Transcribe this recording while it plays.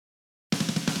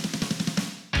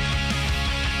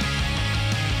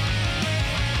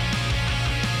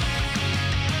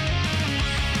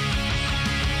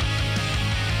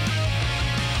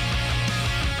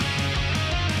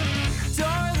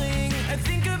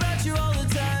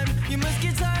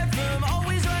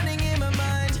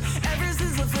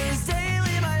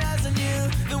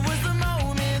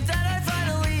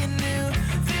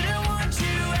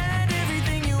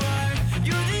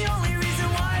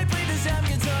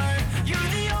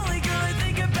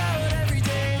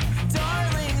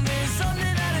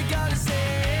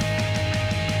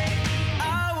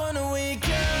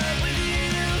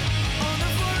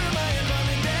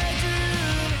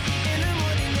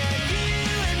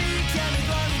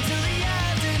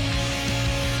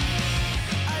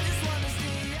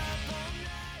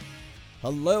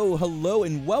Hello, hello,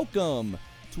 and welcome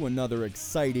to another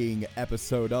exciting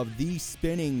episode of the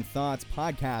Spinning Thoughts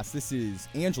Podcast. This is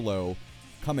Angelo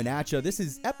coming at you. This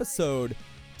is episode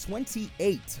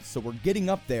 28, so we're getting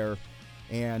up there,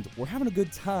 and we're having a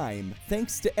good time.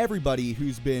 Thanks to everybody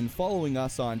who's been following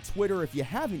us on Twitter. If you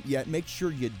haven't yet, make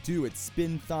sure you do. It's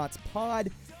Spin Thoughts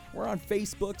Pod. We're on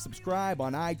Facebook, subscribe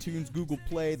on iTunes, Google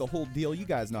Play, the whole deal. You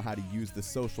guys know how to use the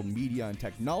social media and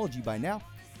technology by now.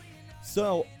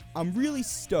 So I'm really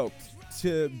stoked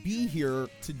to be here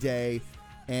today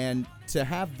and to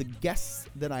have the guests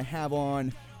that I have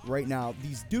on right now.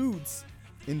 These dudes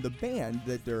in the band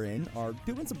that they're in are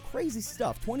doing some crazy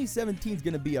stuff. 2017 is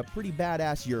going to be a pretty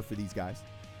badass year for these guys.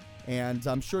 And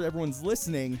I'm sure everyone's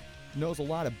listening knows a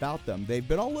lot about them. They've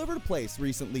been all over the place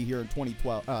recently here in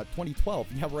 2012.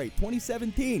 Yeah, right,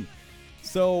 2017.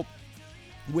 So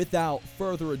without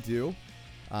further ado,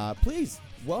 please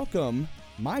welcome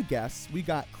my guests. We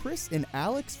got Chris and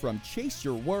Alex from Chase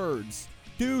Your Words.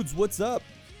 Dudes, what's up?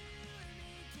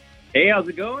 Hey, how's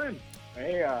it going?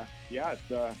 Hey,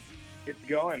 it's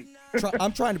going.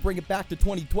 I'm trying to bring it back to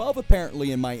 2012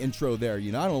 apparently in my intro there.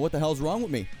 You know, I don't know what the hell's wrong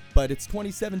with me, but it's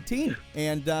 2017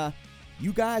 and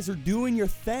you guys are doing your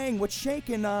thing. What's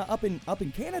shaking up in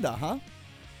Canada, huh?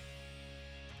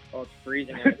 Oh, it's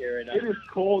freezing out here right now. It is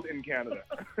cold in Canada.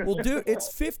 Well, dude,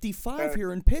 it's 55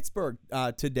 here in Pittsburgh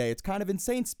today. It's kind of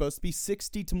insane. It's supposed to be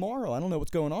 60 tomorrow. I don't know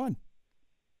what's going on.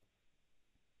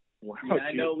 Wow, Yeah,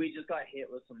 I know we just got hit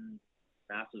with some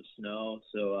massive snow,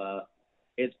 so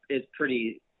it's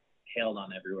pretty hailed on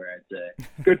everywhere, I'd say.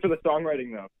 Good for the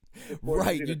songwriting, though.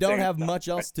 Right, you don't have much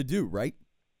else to do, right?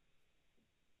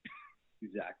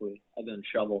 Exactly. I've been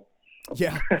shovel.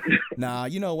 Yeah. Nah,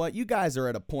 you know what? You guys are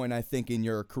at a point, I think, in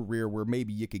your career where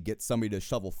maybe you could get somebody to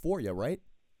shovel for you, right?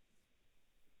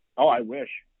 Oh, I wish.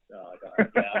 Oh, God,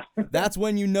 yeah. That's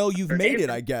when you know you've made it,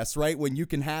 I guess, right? When you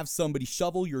can have somebody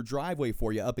shovel your driveway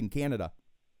for you up in Canada.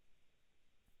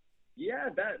 Yeah,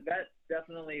 that's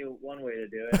definitely one way to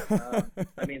do it.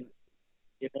 I mean,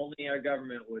 if only our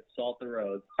government would salt the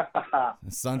roads.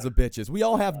 Sons of bitches. We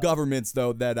all have governments,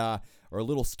 though, that are a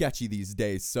little sketchy these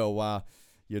days. So,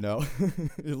 you know,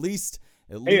 at least.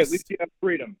 Hey, at least you have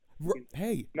freedom.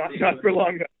 Hey. Not for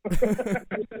long, though.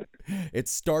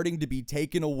 It's starting to be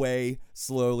taken away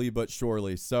slowly but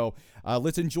surely. So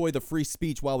let's enjoy the free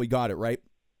speech while we got it, right?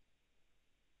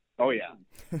 Oh, yeah.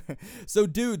 So,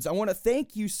 dudes, I want to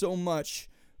thank you so much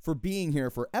for being here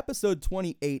for episode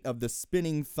 28 of the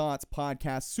Spinning Thoughts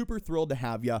Podcast. Super thrilled to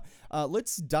have you.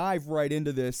 Let's dive right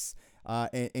into this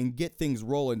and get things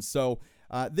rolling. So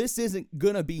this isn't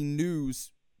going to be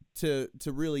news to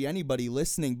really anybody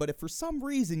listening, but if for some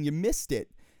reason you missed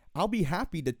it, I'll be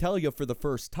happy to tell you for the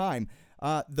first time.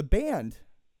 The band,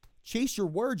 Chase Your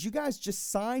Words, you guys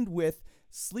just signed with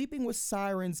Sleeping with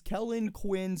Sirens, Kellen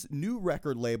Quinn's new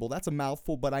record label. That's a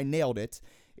mouthful, but I nailed it.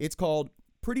 It's called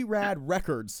Pretty Rad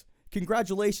Records.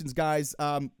 Congratulations, guys.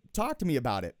 Talk to me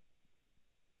about it.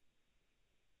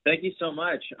 Thank you so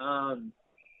much.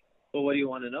 Well, what do you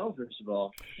want to know, first of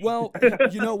all? Well,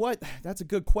 you know what? That's a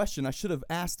good question. I should have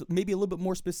asked maybe a little bit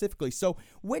more specifically. So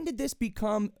when did this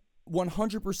become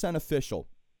 100% official?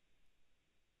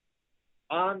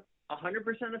 100%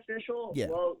 official? Yeah.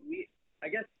 Well, I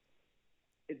guess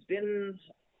it's been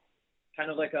kind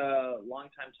of like a long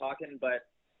time talking, but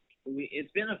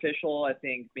it's been official, I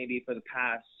think, maybe for the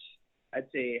past, I'd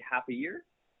say, half a year.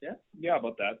 Yeah? Yeah,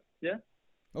 about that. Yeah.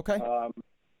 Okay.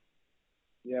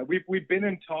 Yeah, we've been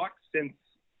in talks since,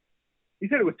 you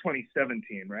said it was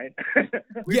 2017, right?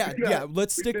 Yeah.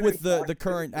 Let's stick with the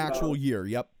current actual year.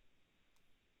 Yep.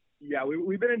 Yeah,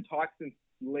 we've been in talks since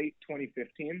late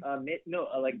 2015. Mid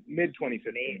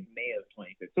 2015. May of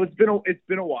 2015. So it's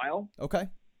been a while. Okay.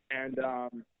 And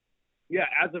yeah,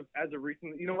 as of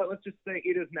recently, you know what? Let's just say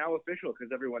it is now official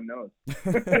because everyone knows.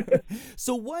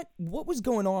 So what was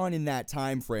going on in that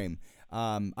time frame?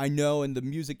 I know in the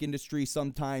music industry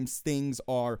sometimes things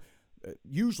are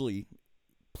usually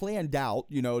planned out,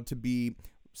 you know, to be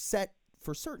set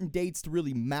for certain dates to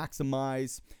really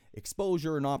maximize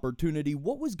exposure and opportunity.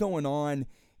 What was going on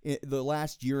in the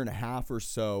last year and a half or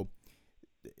so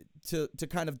to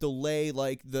kind of delay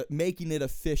like the making it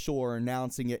official or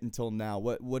announcing it until now?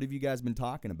 What have you guys been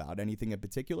talking about? Anything in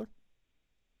particular?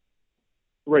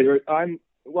 Right.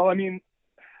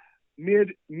 Mid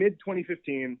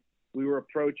 2015, we were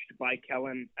approached by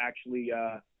Kellen actually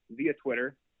via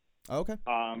Twitter. Okay.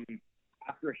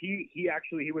 After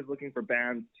he was looking for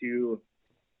bands to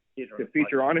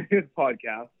feature on his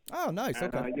podcast. Oh, nice.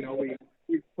 Okay. You know,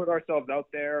 we put ourselves out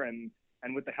there, and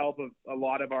with the help of a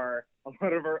lot of our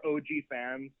OG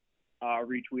fans,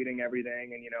 retweeting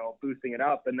everything and, you know, boosting it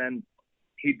up. And then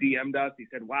he DM'd us. He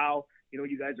said, "Wow,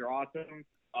 you guys are awesome.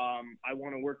 I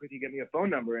want to work with you. Get me a phone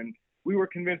number." And we were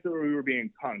convinced that we were being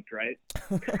punked, right?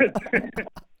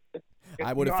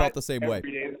 I would have felt the same way.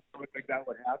 Every day something like that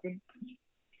would happen.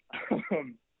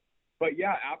 But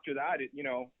yeah, after that,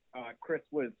 Chris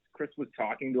was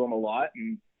talking to him a lot,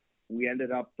 and we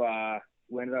ended up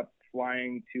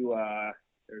flying to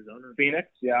Arizona, Phoenix.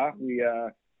 Yeah, we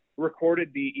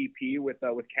recorded the EP with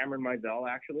Cameron Mizell,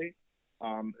 actually,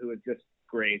 who is just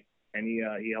great, and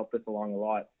he helped us along a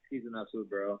lot. He's an absolute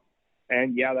bro.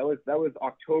 And yeah, that was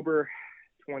October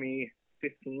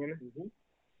 2015,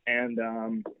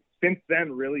 and since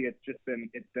then, really, it's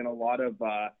been a lot of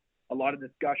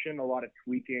discussion, a lot of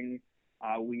tweaking.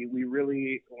 We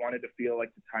really wanted to feel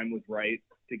like the time was right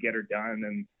to get her done,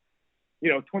 and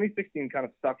 2016 kind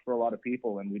of sucked for a lot of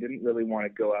people, and we didn't really want to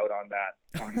go out on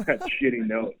that shitty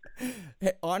note.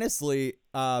 Hey, honestly,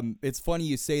 it's funny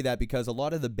you say that, because a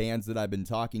lot of the bands that I've been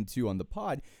talking to on the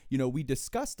pod, we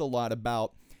discussed a lot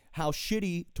about how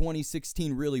shitty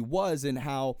 2016 really was, and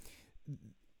how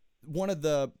one of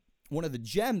the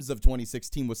gems of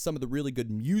 2016 was some of the really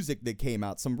good music that came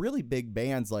out. Some really big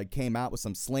bands came out with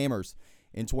some slammers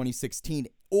in 2016,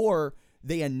 or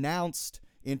they announced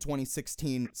in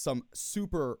 2016 some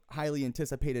super highly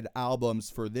anticipated albums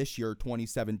for this year,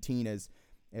 2017, as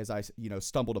I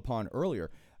stumbled upon earlier.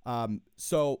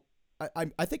 So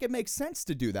I think it makes sense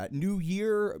to do that. New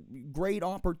year, great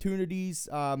opportunities.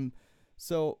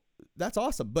 So that's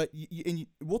awesome. But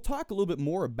we'll talk a little bit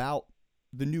more about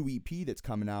the new EP that's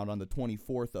coming out on the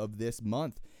 24th of this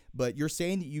month. But you're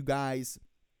saying that you guys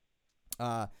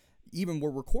even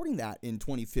were recording that in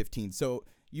 2015. So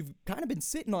you've kind of been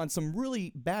sitting on some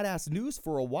really badass news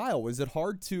for a while. Is it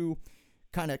hard to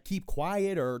kind of keep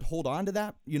quiet or hold on to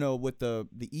that, with the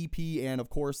EP and, of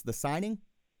course, the signing?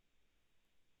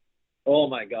 Oh,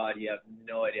 my God. You have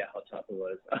no idea how tough it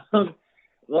was.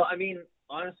 Well, I mean,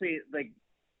 honestly,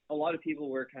 a lot of people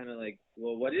were kind of like,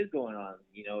 well, what is going on?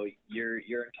 You're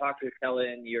in talk with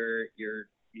Kellen. You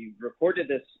recorded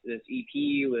this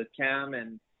EP with Cam,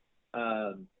 and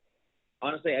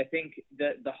honestly, I think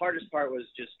that the hardest part was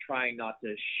just trying not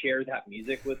to share that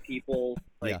music with people.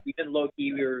 Even low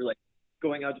key, we were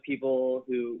going out to people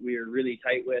who we were really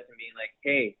tight with and being like,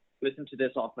 hey, listen to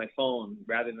this off my phone,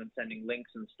 rather than sending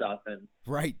links and stuff. And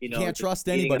right, you can't trust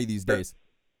anybody these days.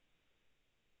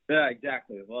 Yeah,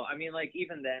 exactly. Well, I mean,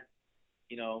 even then,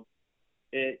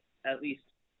 it, at least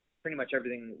pretty much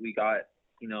everything we got,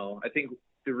 I think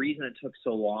the reason it took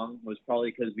so long was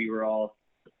probably because we were all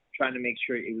trying to make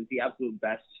sure it was the absolute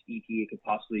best EP it could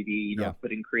possibly be,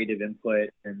 putting creative input,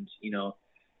 and,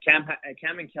 Cam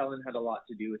and Kellen had a lot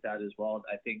to do with that as well.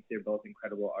 I think they're both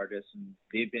incredible artists, and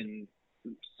they've been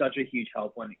such a huge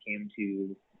help when it came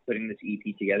to putting this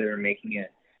EP together and making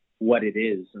it what it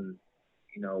is. And,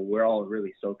 we're all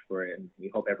really stoked for it, and we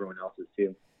hope everyone else is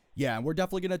too. Yeah, and we're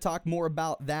definitely going to talk more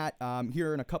about that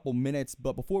here in a couple minutes.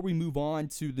 But before we move on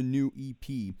to the new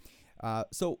EP,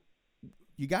 so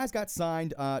you guys got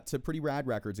signed to Pretty Rad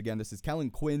Records. Again, this is Kellen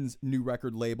Quinn's new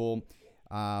record label.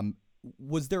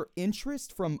 Was there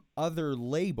interest from other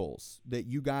labels that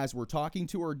you guys were talking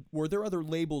to, or were there other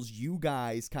labels you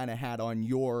guys kind of had on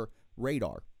your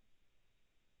radar?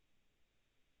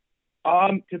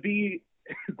 To be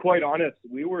quite honest,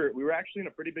 we were actually in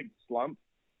a pretty big slump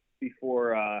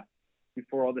before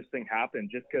all this thing happened,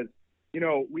 just because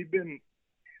we've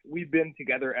been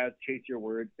together as Chase Your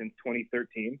Words since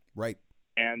 2013, right?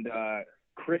 And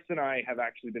Chris and I have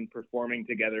actually been performing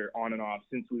together on and off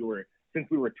since we were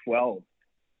 12,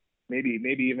 maybe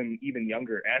even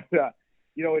younger. And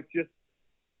it's just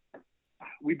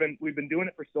we've been doing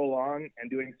it for so long and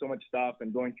doing so much stuff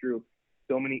and going through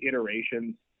so many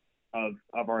iterations of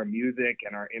our music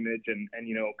and our image and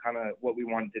kind of what we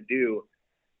wanted to do,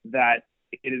 that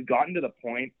it has gotten to the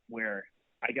point where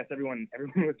I guess everyone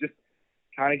was just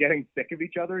kind of getting sick of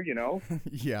each other,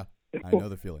 Yeah, I know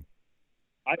the feeling.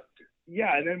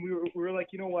 And then we were like,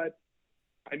 you know what?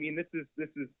 I mean, this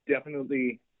is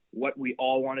definitely what we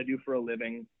all want to do for a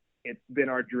living. It's been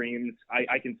our dreams.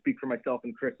 I can speak for myself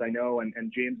and Chris, I know, and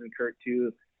James and Kurt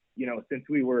too. Since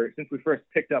we first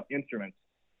picked up instruments,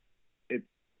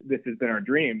 this has been our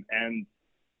dream, and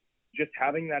just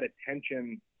having that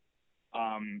attention,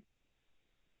 and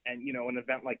an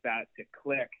event like that to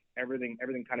click, everything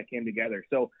kind of came together.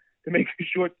 So to make a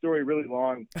short story really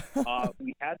long,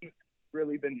 we hadn't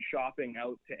really been shopping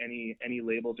out to any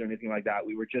labels or anything like that.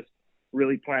 We were just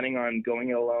really planning on going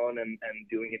it alone and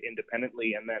doing it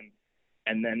independently, and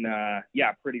then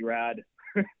Pretty Rad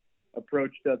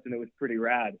approached us, and it was pretty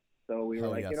rad. So we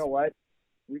were yes. You know what,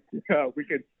 we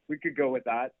could go with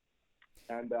that,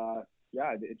 and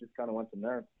yeah, it just kind of went from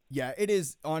there. Yeah, it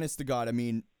is, honest to God. I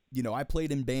mean, I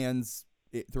played in bands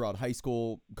throughout high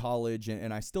school, college,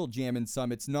 and I still jam in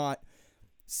some. It's not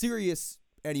serious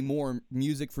anymore.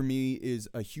 Music for me is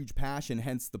a huge passion,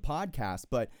 hence the podcast.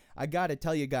 But I got to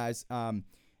tell you guys, and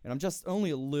I'm just only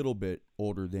a little bit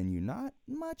older than you. Not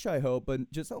much, I hope, but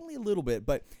just only a little bit.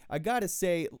 But I got to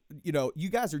say, you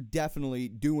guys are definitely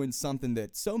doing something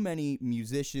that so many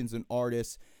musicians and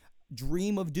artists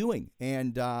dream of doing.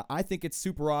 And I think it's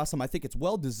super awesome. I think it's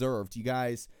well deserved. You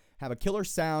guys have a killer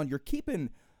sound. You're keeping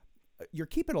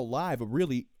alive a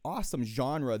really awesome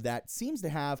genre that seems to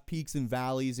have peaks and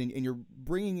valleys, and you're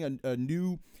bringing a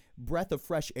new breath of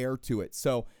fresh air to it.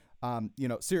 So,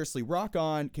 seriously, rock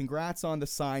on. Congrats on the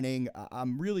signing.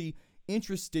 I'm really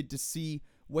interested to see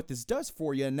what this does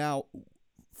for you. Now,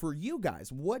 for you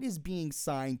guys, what is being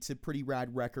signed to Pretty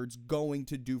Rad Records going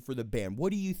to do for the band?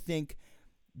 What do you think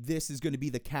this is going to be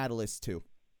the catalyst to?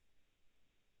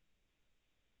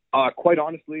 Quite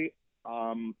honestly,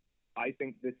 I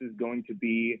think this is going to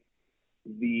be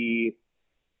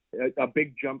a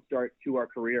big jumpstart to our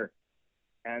career.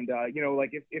 And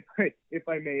if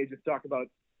I may just talk about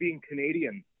being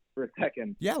Canadian for a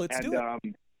second. Yeah, let's do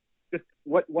it. Just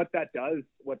what that does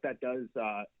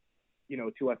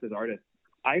to us as artists.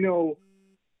 I know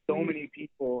so many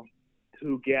people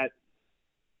who get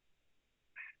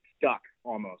stuck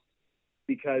almost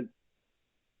because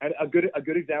a good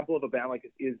example of a band like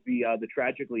this is the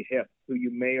Tragically Hip, who you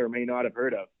may or may not have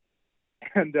heard of,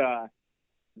 and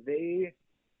they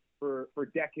for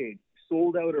decades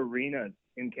sold out arenas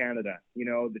in Canada.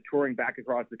 The touring back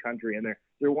across the country, and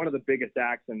they're one of the biggest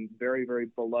acts and very, very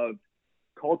beloved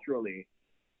culturally.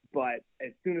 But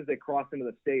as soon as they cross into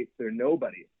the States, they're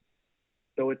nobody.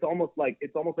 So it's almost like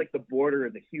the border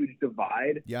is a huge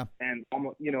divide, yeah, and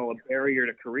almost a barrier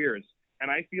to careers. And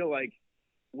I feel like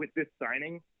with this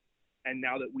signing, and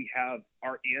now that we have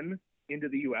our into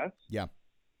the U.S., yeah,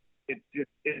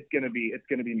 it's gonna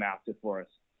be massive for us,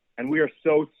 and we are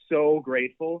so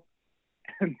grateful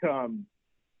and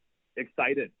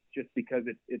excited just because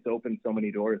it's opened so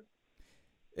many doors.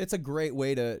 It's a great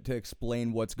way to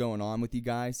explain what's going on with you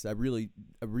guys. I really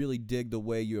dig the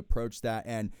way you approach that,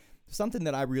 and something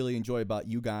that I really enjoy about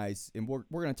you guys, and we're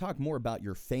going to talk more about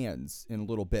your fans in a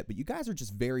little bit, but you guys are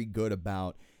just very good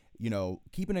about,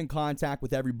 keeping in contact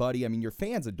with everybody. I mean, your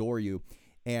fans adore you,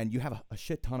 and you have a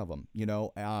shit ton of them,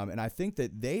 and I think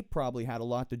that they probably had a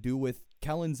lot to do with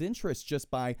Kellen's interest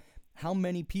just by how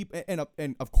many people,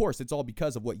 and of course, it's all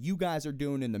because of what you guys are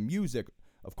doing in the music,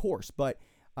 of course, but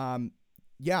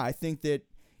yeah, I think that,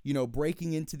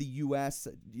 breaking into the U.S.,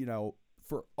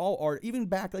 for all art, even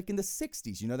back like in the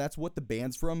 60s, that's what the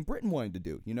bands from Britain wanted to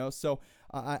do, so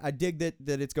I dig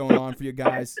that it's going on for you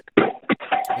guys,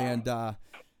 and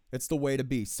it's the way to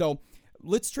be. So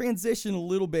let's transition a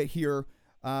little bit here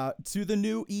to the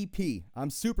new EP. I'm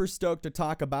super stoked to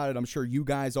talk about it. I'm sure you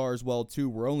guys are as well too.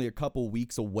 We're only a couple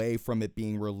weeks away from it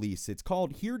being released. It's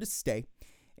called Here to Stay,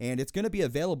 and it's going to be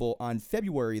available on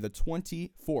February the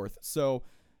 24th. So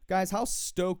guys, how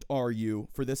stoked are you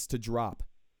for this to drop?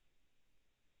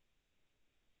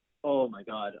 Oh my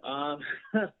God.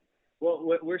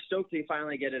 Well, we're stoked to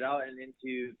finally get it out and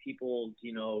into people's,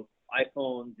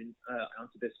 iPhones and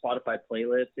onto the Spotify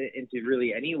playlist, into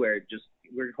really anywhere. Just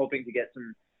we're hoping to get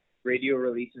some radio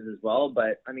releases as well.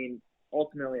 But I mean,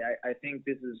 ultimately, I think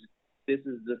this is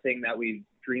the thing that we've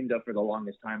dreamed of for the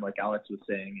longest time, like Alex was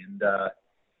saying. And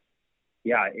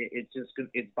yeah, it's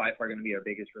by far going to be our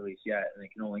biggest release yet, and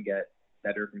it can only get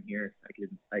better from here.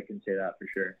 I can say that for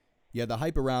sure. Yeah, the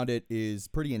hype around it is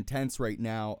pretty intense right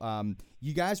now.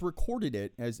 You guys recorded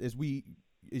it,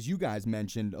 as you guys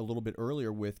mentioned a little bit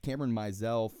earlier, with Cameron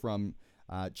Mizell from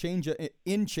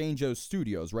Changeo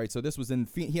Studios, right? So this was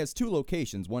he has two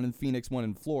locations, one in Phoenix, one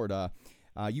in Florida.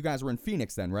 You guys were in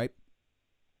Phoenix then, right?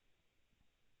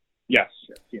 Yes,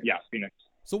 Phoenix.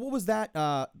 So what was that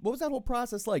whole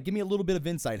process like? Give me a little bit of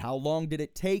insight. How long did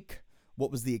it take?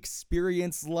 What was the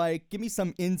experience like? Give me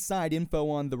some inside info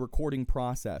on the recording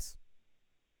process.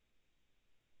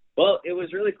 Well, it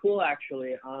was really cool,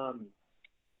 actually.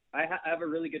 I have a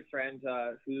really good friend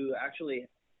who actually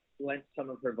lent some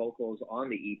of her vocals on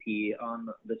the EP, on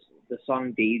the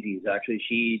song Daisies. Actually,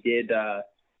 she did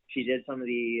some of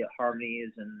the harmonies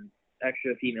and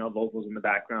extra female vocals in the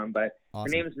background. But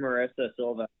awesome. Her name is Marissa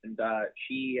Silva, and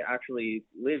she actually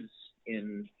lives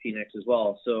in Phoenix as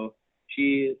well. So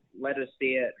she let us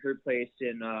stay at her place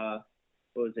in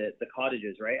what was it? The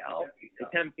Cottages, right, Al?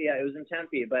 Tempe. Yeah, it was in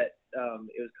Tempe, but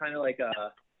it was kind of like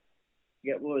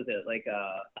what was it? Like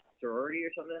a sorority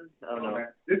or something? I don't know.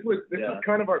 This was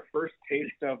kind of our first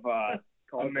taste of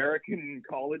American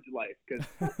college life, because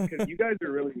you guys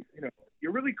are really,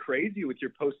 you're really crazy with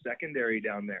your post-secondary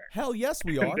down there. Hell yes,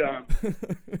 we are.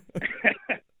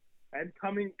 And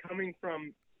coming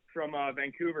from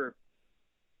Vancouver,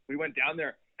 we went down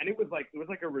there, and it was like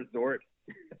a resort,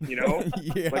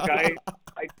 Yeah. Like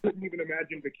I couldn't even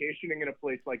imagine vacationing in a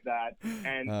place like that,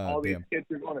 and all these kids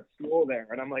are going to school there,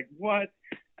 and I'm like, what?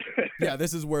 Yeah,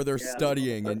 this is where they're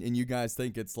studying, and you guys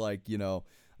think it's like, a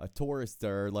tourist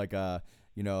or like a,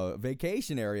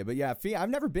 vacation area. But yeah, I've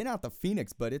never been out to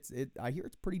Phoenix, but I hear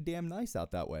it's pretty damn nice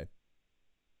out that way.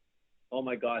 Oh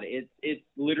my God, it's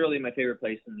literally my favorite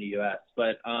place in the U.S.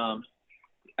 But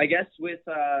I guess with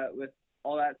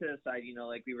all that to the side,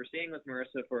 like we were staying with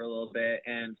Marissa for a little bit,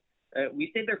 and we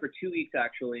stayed there for 2 weeks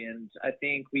actually, and I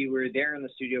think we were there in the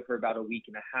studio for about a week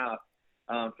and a half.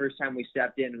 First time we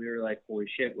stepped in, we were like, holy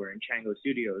shit, we're in Chango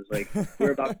Studios. Like,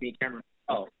 we're about to be camera.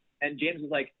 Oh, and James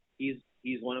was like, he's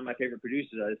one of my favorite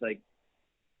producers. I was like,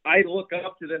 I look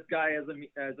up to this guy as an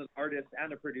artist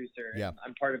and a producer. Yeah. And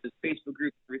I'm part of his Facebook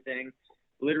group and everything.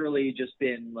 Literally just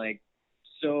been like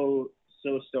so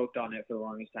stoked on it for the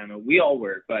longest time. And we all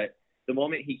were, but the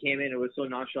moment he came in, it was so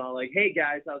nonchalant, like, hey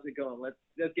guys, how's it going? Let's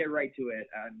get right to it.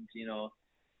 And,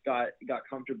 got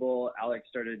comfortable. Alex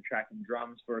started tracking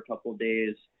drums for a couple of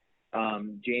days.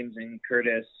 James and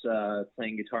Curtis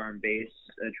playing guitar and bass,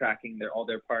 tracking all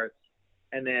their parts.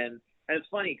 And it's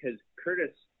funny because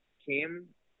Curtis came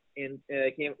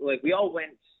like we all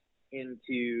went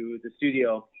into the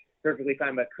studio perfectly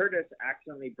fine, but Curtis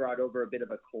accidentally brought over a bit of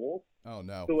a cold. Oh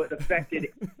no! So it affected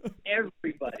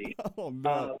everybody. Oh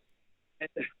no!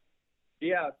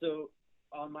 So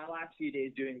on my last few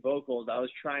days doing vocals, I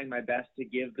was trying my best to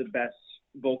give the best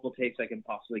vocal takes I can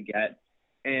possibly get.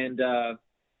 And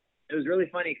it was really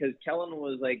funny because Kellen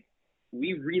was like,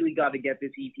 we really got to get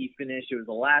this EP finished. It was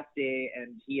the last day,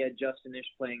 and he had just finished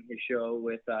playing his show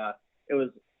with, it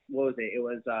was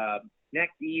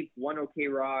Next Eve, One OK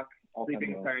Rock,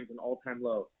 Sleeping Sirens, and All Time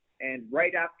Low. And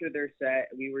right after their set,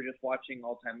 we were just watching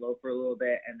All Time Low for a little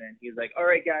bit, and then he was like, all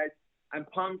right, guys, I'm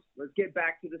pumped. Let's get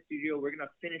back to the studio. We're going to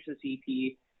finish this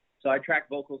EP. So I tracked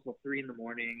vocals till 3 in the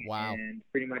morning. Wow. And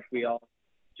pretty much we all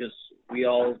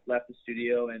left the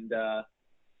studio and,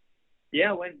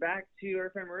 went back to our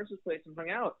friend Marissa's place and hung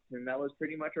out. And that was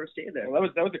pretty much our stay there. Well,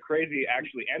 that was a crazy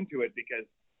actually end to it, because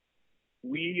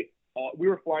we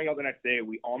were flying out the next day.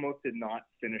 We almost did not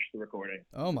finish the recording.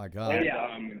 Oh my God.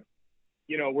 And,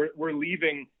 we're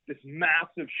leaving this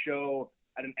massive show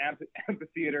at an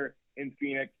amphitheater in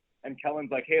Phoenix, and Kellen's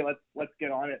like, hey, let's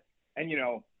get on it. And,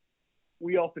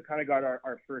 we also kind of got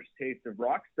our first taste of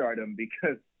rock stardom,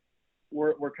 because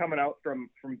we're coming out from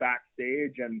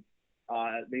backstage, and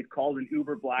they've called an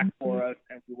Uber Black for us,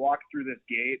 and we walk through this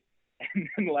gate, and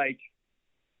then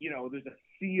there's a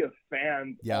sea of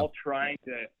fans all trying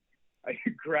to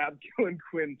grab Kellen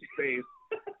Quinn's face.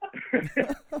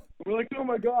 We're like, oh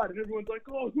my God, and everyone's like,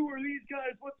 oh, who are these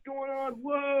guys? What's going on?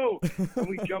 Whoa! And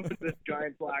we jump into this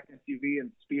giant black SUV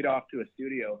and speed off to a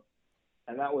studio,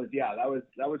 and that was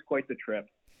quite the trip.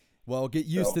 Well, get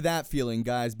used to that feeling,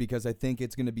 guys, because I think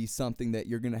it's going to be something that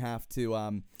you're going to have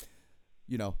to,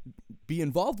 be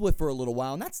involved with for a little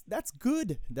while, and that's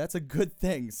good. That's a good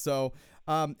thing. So,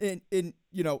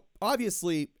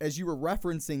 obviously, as you were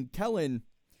referencing, Kellen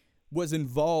was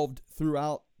involved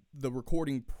throughout the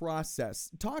recording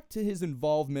process. Talk to his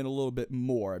involvement a little bit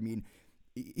more. I mean,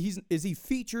 is he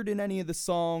featured in any of the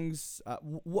songs?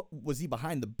 What was he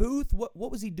behind the booth? What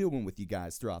was he doing with you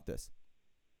guys throughout this?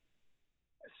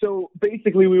 So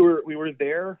basically, we were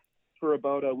there for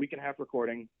about a week and a half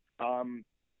recording.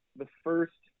 The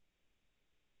first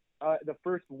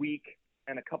week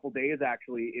and a couple days,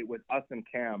 actually, it was us and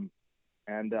Cam,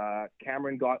 and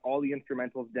Cameron got all the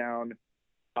instrumentals down.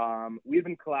 We've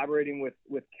been collaborating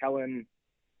with Kellen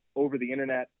over the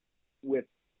internet with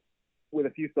a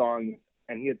few songs,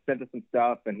 and he had sent us some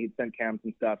stuff, and he'd sent Cam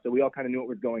some stuff, so we all kind of knew what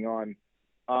was going on.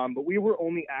 But we were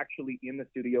only actually in the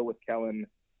studio with Kellen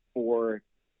for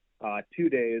 2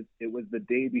 days. It was the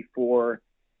day before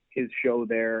his show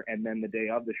there, and then the day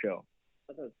of the show.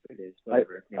 I thought it was 3 days.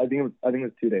 Whatever. I think it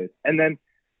was 2 days. And then,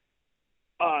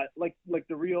 like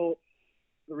the real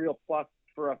plus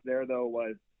for us there though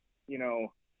was,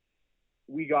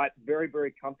 we got very,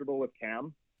 very comfortable with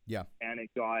Cam. Yeah. And it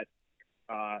got,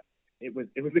 it was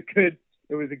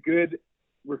a good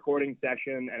recording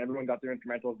session, and everyone got their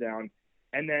instrumentals down.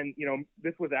 And then,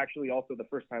 this was actually also the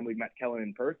first time we met Kellen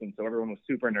in person, so everyone was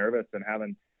super nervous and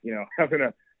having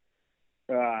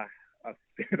a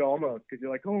fit almost, because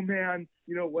you're like, oh man,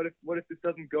 what if this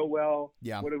doesn't go well?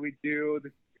 Yeah. What do we do?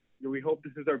 We hope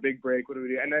this is our big break. What do we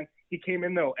do? And then he came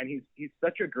in though, and he's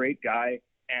such a great guy,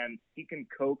 and he can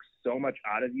coax so much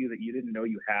out of you that you didn't know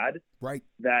you had. Right.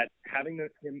 That having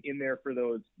him in there for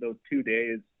those 2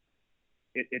 days,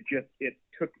 it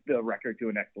took the record to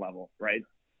a next level, right?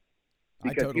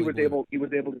 Because he was able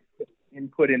to put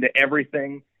input into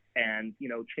everything, and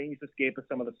change the scape of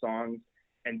some of the songs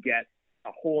and get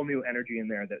a whole new energy in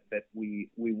there that we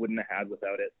wouldn't have had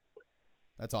without it.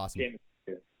 That's awesome. Yeah.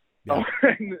 Yeah. Oh,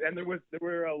 and there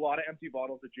were a lot of empty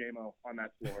bottles of JMO on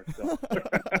that floor. So.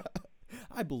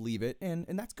 I believe it, and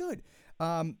that's good.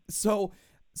 So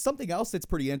something else that's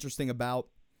pretty interesting about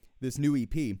this new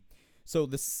EP. So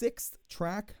the 6th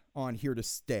track on Here to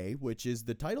Stay, which is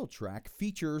the title track,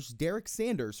 features Derek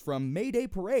Sanders from Mayday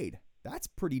Parade. That's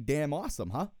pretty damn awesome,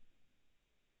 huh?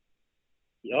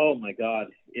 Oh my God,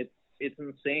 it's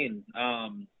insane.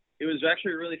 It was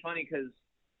actually really funny because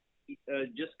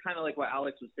just kind of like what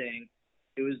Alex was saying,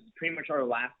 it was pretty much our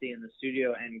last day in the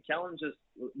studio, and Kellen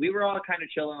we were all kind of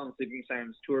chilling on the Sleeping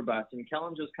Sirens tour bus, and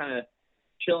Kellen just kind of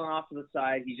chilling off to the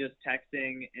side. He's just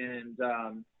texting, and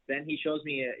then he shows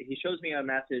me a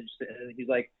message, and he's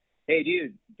like, "Hey,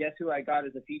 dude, guess who I got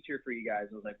as a feature for you guys?"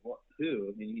 I was like, "What? Who?"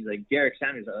 And he's like, "Derek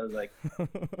Sanders." I was like,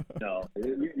 "No,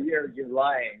 you're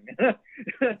lying."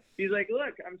 He's like,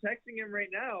 "Look, I'm texting him right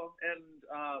now," and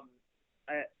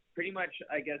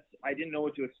I guess I didn't know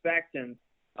what to expect, and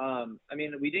I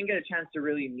mean, we didn't get a chance to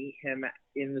really meet him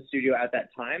in the studio at that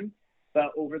time,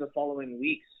 but over the following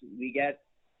weeks,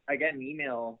 I get an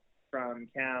email from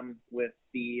Cam with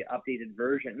the updated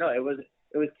version. No, it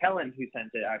was Kellen who sent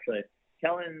it, actually.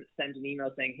 Kellen sent an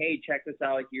email saying, "Hey, check this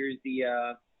out. Here's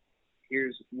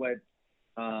what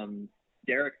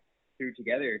Derek threw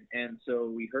together." And so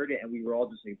we heard it, and we were all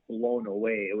just like blown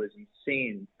away. It was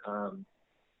insane.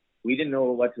 We didn't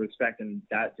know what to expect, and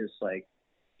that just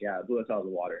blew us out of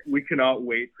the water. We cannot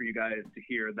wait for you guys to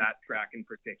hear that track in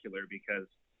particular, because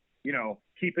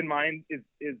Keep in Mind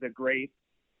is a great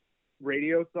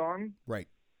radio song, right?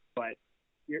 But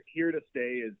Here to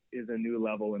Stay is a new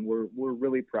level, and we're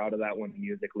really proud of that one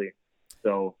musically.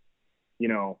 So,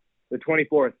 the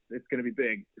 24th, it's going to be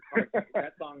big.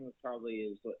 That song probably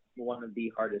is one of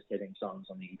the hardest hitting songs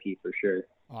on the EP for sure.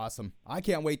 Awesome. I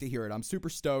can't wait to hear it. I'm super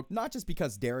stoked, not just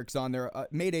because Derek's on there.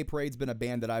 Mayday Parade's been a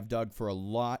band that I've dug for a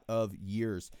lot of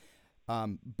years.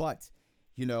 But,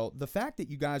 the fact that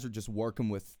you guys are just working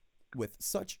with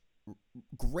such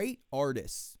great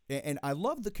artists, and I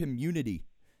love the community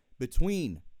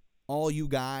between all you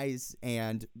guys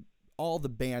and all the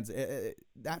bands.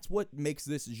 That's what makes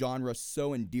this genre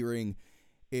so endearing,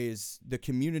 is the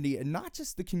community, and not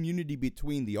just the community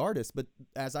between the artists, but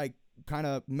as I kind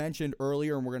of mentioned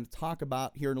earlier, and we're going to talk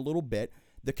about here in a little bit,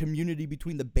 the community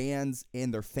between the bands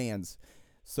and their fans.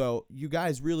 So you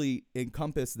guys really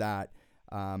encompass that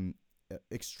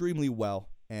extremely well,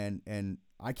 and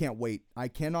I can't wait. I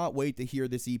cannot wait to hear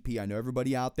this EP. I know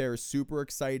everybody out there is super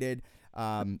excited.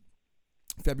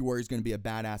 February is going to be a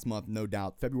badass month, no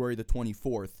doubt. February the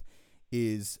 24th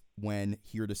is when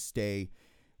Here to Stay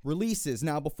releases.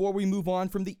 Now, before we move on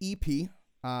from the EP,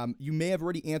 you may have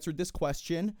already answered this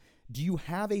question. Do you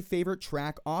have a favorite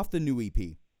track off the new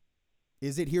EP?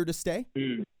 Is it Here to Stay?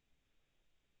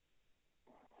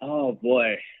 Oh,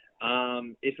 boy.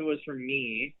 If it was for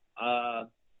me,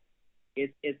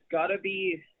 it's got to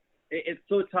be – it's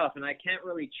so tough, and I can't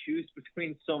really choose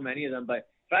between so many of them, but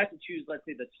if I had to choose, let's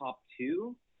say, the top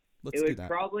two, it would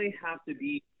probably have to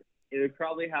be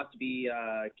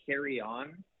Carry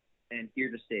On and Here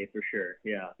to Stay for sure.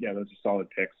 Yeah, those are solid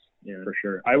picks. Yeah, for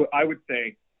sure. I would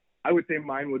say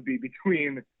mine would be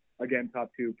between, again,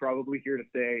 top two, probably Here to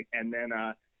Stay, and then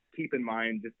Keep in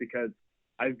Mind, just because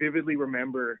I vividly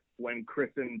remember when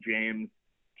Chris and James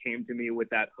came to me with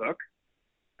that hook,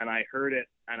 and I heard it,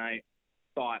 and I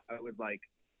thought, I was like,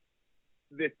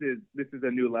 this is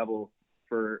a new level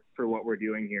for what we're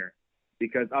doing here,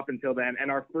 because up until then, and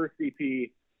our first EP,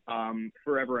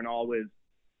 Forever and Always,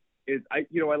 I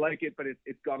like it, but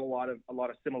it's got a lot of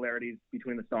similarities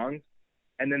between the songs.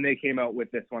 And then they came out with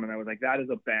this one, and I was like, that is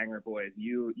a banger, boys.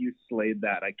 You slayed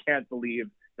that. I can't believe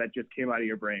that just came out of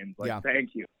your brains. Thank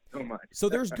you so much. So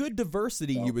there's good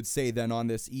diversity, you would say, then, on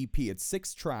this EP. It's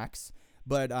 6 tracks.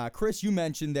 But Chris, you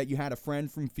mentioned that you had a friend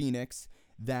from Phoenix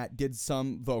that did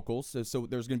some vocals, so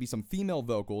there's going to be some female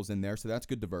vocals in there, so that's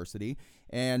good diversity.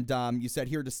 And you said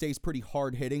Here to Stay's pretty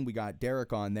hard-hitting. We got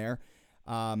Derek on there.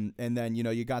 And then,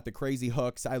 you got the crazy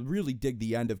hooks. I really dig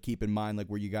the end of Keep in Mind,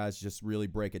 where you guys just really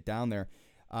break it down there.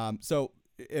 So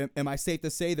am I safe to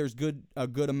say there's a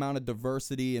good amount of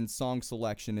diversity and song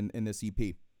selection in this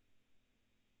EP?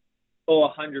 Oh,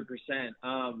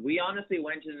 100%. We honestly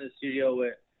went into the studio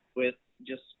with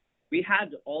just, we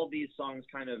had all these songs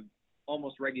kind of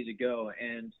almost ready to go.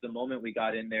 And the moment we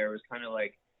got in there, it was kind of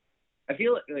like, I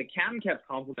feel like Cam kept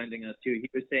complimenting us too. He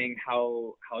was saying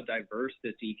how diverse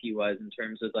this EP was in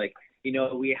terms of like, you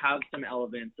know, we have some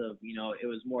elements of, you know, it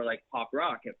was more like pop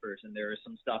rock at first, and there was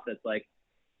some stuff that's like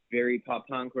very pop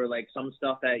punk, or like some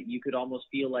stuff that you could almost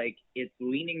feel like it's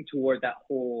leaning toward that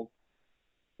whole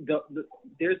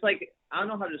there's like, I don't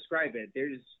know how to describe it.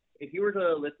 If you were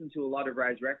to listen to a lot of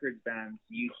Rise Records bands,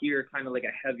 you hear kind of like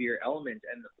a heavier element,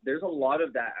 and there's a lot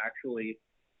of that actually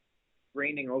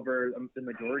reigning over the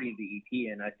majority of the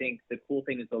EP. And I think the cool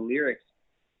thing is the lyrics.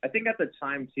 I think at the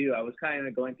time too, I was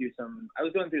going through some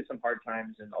hard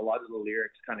times, and a lot of the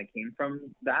lyrics kind of came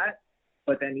from that.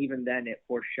 But then even then, it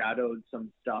foreshadowed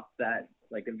some stuff that,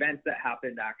 like, events that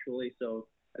happened actually. So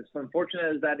as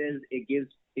unfortunate as that is, it gives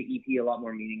the EP a lot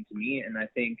more meaning to me. And I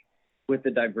think with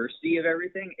the diversity of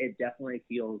everything, it definitely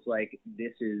feels like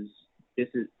this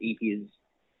EP is,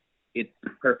 it's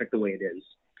perfect the way it is.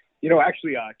 You know,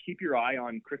 actually, keep your eye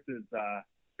on Chris's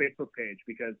Facebook page,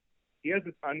 because he has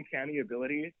this uncanny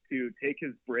ability to take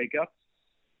his breakups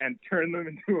and turn them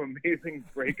into amazing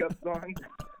breakup songs.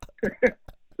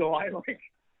 So I like,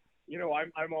 you know,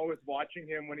 I'm always watching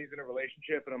him when he's in a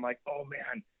relationship, and I'm like, oh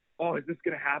man, is this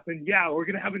gonna happen? Yeah, we're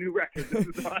gonna have a new record. This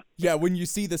is awesome. Yeah, when you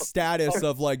see the status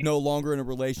of like no longer in a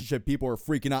relationship, people are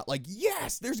freaking out like,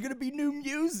 yes, there's gonna be new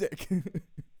music.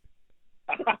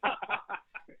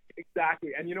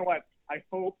 Exactly. And you know what? I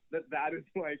hope that is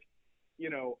like,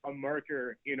 you know, a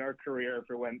marker in our career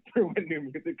for when new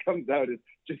music comes out, is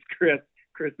just Chris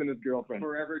and his girlfriend.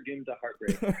 Forever doomed to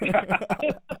heartbreak.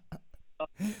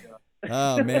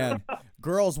 Oh man,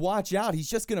 girls, watch out. He's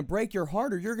just gonna break your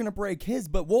heart, or you're gonna break his,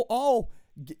 but we'll all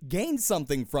gain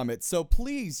something from it. So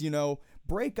please, you know,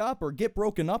 break up or get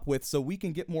broken up with so we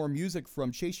can get more music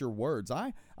from Chase Your Words.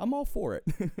 I'm all for it.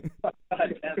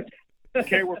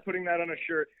 Okay, we're putting that on a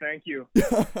shirt. Thank you.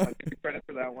 I'll give you credit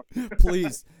for that one.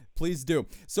 Please do.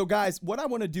 So guys, what I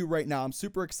want to do right now, I'm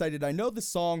super excited. I know the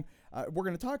song, we're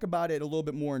going to talk about it a little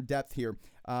bit more in depth here.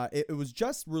 It was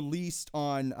just released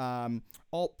on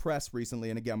Alt Press recently,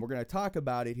 and again, we're going to talk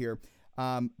about it here.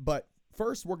 But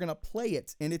first, we're going to play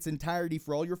it in its entirety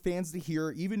for all your fans to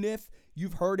hear, even if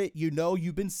you've heard it, you know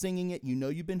you've been singing it, you know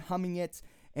you've been humming it,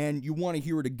 and you want to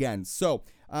hear it again. So,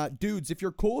 dudes, if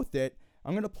you're cool with it,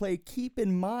 I'm going to play Keep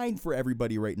in Mind for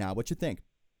everybody right now. What you think?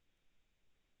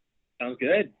 Sounds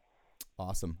good.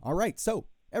 Awesome. All right. So,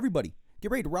 everybody, get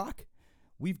ready to rock.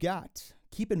 We've got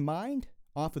Keep in Mind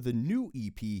off of the new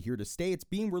EP, Here to Stay. It's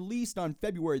being released on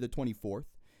February the 24th.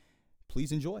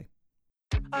 Please enjoy.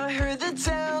 I heard the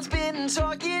town's been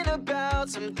talking about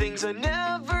some things I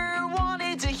never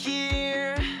wanted to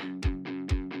hear.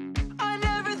 I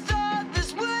never thought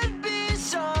this would be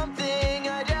something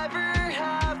I'd ever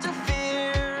have to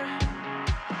fear.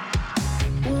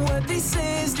 What they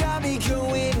say has got me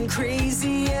going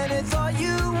crazy, and I thought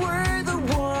you were the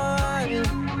one.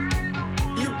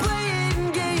 You're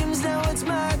playing games, now it's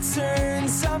my turn.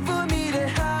 It's time for me to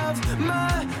have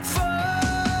my fun.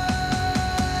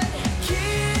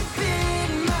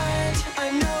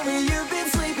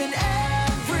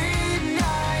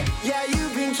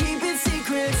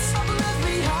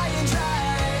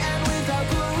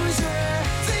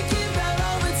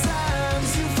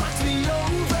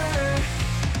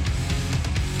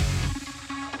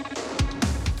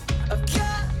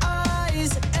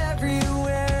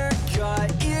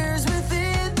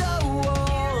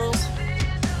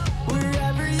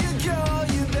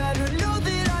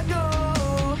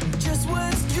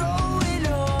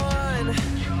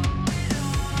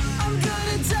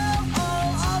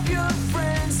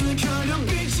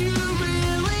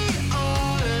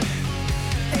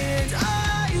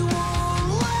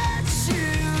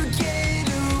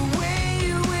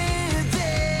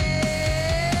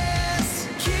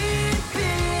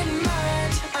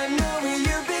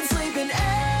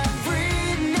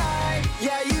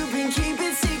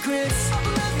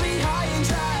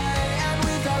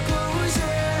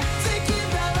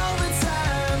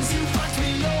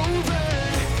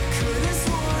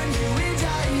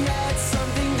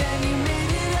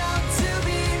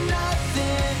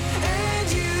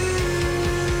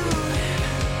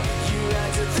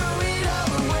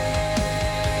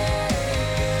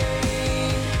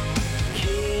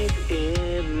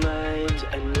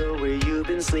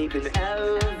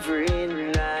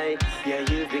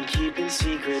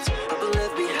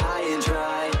 Left me high and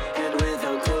dry, and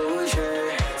without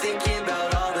closure, thinking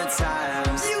about all the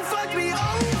times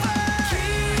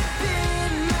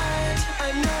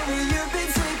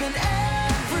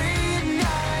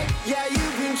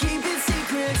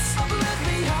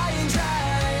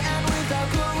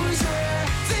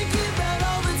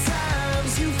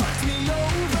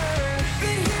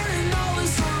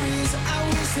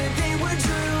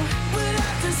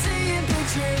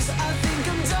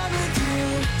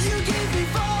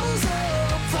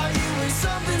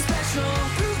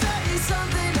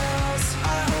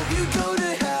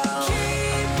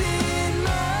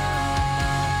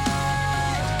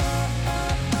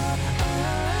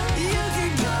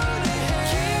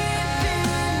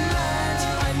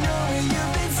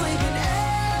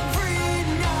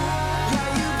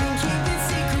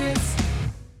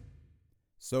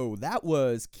So that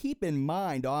was Keep in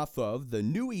Mind off of the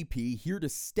new EP, Here to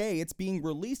Stay. It's being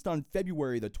released on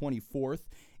February the 24th.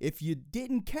 If you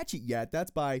didn't catch it yet,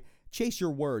 that's by Chase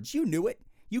Your Words. You knew it.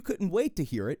 You couldn't wait to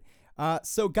hear it.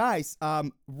 So guys,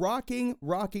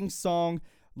 rocking song.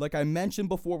 Like I mentioned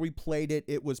before we played it,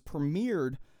 it was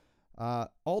premiered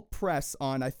Alt Press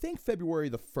on, I think, February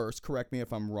the 1st. Correct me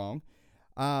if I'm wrong.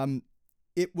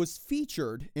 It was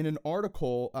featured in an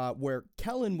article where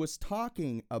Kellen was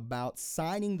talking about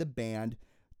signing the band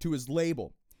to his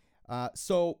label.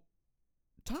 So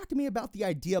talk to me about the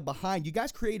idea behind, you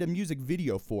guys created a music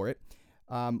video for it,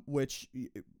 which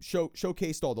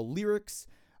showcased all the lyrics,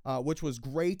 which was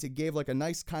great. It gave like a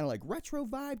nice kind of like retro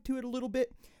vibe to it a little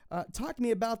bit. Talk to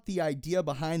me about the idea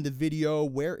behind the video,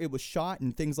 where it was shot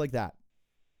and things like that.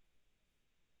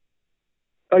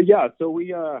 Yeah, so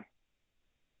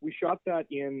we shot that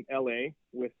in LA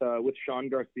with Sean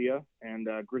Garcia and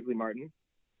Grizzly Martin,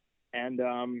 and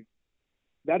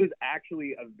that is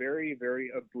actually a very,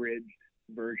 very abridged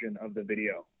version of the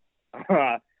video.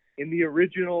 In the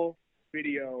original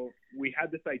video, we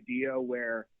had this idea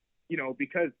where, you know,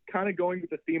 because kind of going with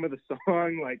the theme of the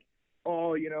song, like,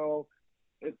 oh, you know,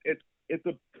 it's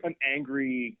an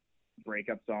angry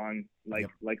breakup song, like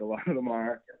a lot of them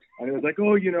are, and it was like,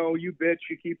 oh, you know, you bitch,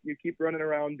 you keep running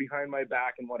around behind my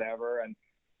back and whatever. And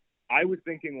I was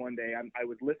thinking one day, I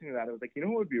was listening to that, I was like, you know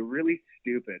what would be really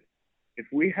stupid if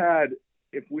we had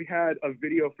a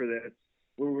video for this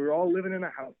where we were all living in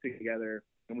a house together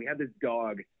and we had this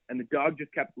dog, and the dog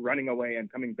just kept running away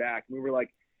and coming back, and we were like,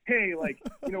 hey, like,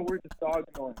 you know, where's this dog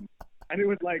going? And it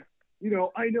was like, you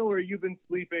know, I know where you've been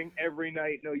sleeping every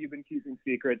night. No, you've been keeping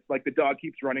secrets. Like, the dog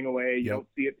keeps running away. You don't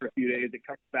see it for a few days. It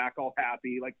comes back all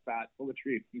happy, like fat, full of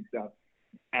treats and stuff.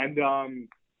 And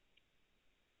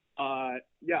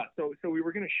so we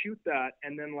were gonna shoot that,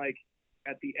 and then like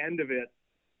at the end of it,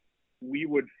 we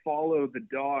would follow the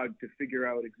dog to figure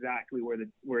out exactly where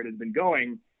it has been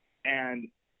going, and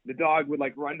the dog would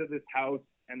like run to this house,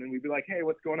 and then we'd be like, hey,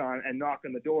 what's going on? And knock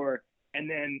on the door, and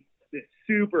then this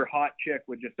super hot chick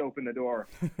would just open the door,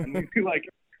 and we'd be like,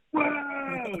 whoa,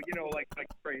 you know, like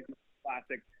crazy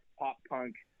classic pop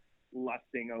punk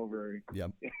lusting over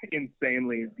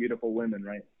insanely beautiful women,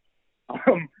 right?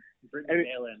 Brittany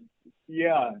Malin.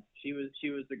 Yeah, she was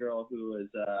the girl who was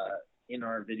in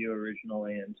our video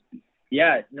originally, and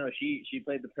yeah, no, she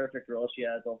played the perfect role. She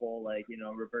has a whole, like, you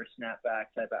know, reverse snapback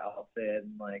type of outfit,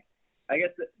 and like, I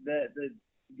guess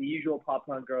the usual pop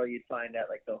punk girl you'd find at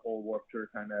like the whole Warped Tour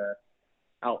kind of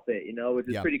outfit, you know, which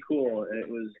is pretty cool. It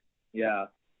was, yeah.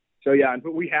 So yeah,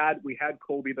 but we had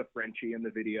Colby the Frenchie in the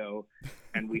video,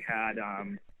 and we had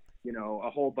you know, a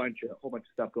whole bunch of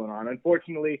stuff going on.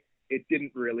 Unfortunately, it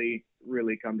didn't really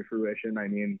come to fruition. I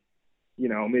mean, you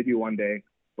know, maybe one day,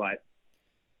 but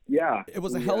yeah. It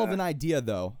was a hell of an idea,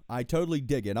 though. I totally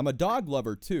dig it. I'm a dog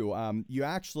lover too. You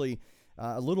actually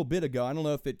a little bit ago, I don't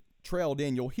know if it trailed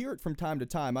in. You'll hear it from time to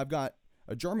time. I've got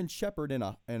a German Shepherd and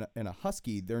a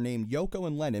Husky. They're named Yoko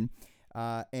and Lennon.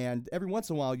 And every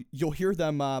once in a while, you'll hear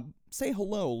them say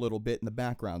hello a little bit in the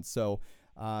background. So,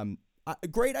 a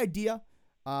great idea.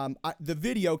 The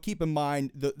video, keep in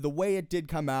mind, the way it did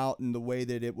come out and the way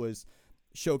that it was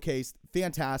showcased,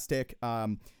 fantastic.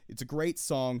 It's a great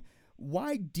song.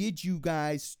 Why did you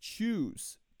guys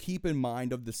choose Keep in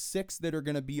Mind of the 6 that are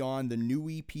going to be on the new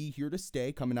EP, Here to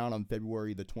Stay, coming out on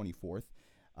February the 24th?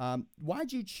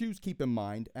 Why'd you choose Keep in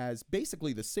Mind as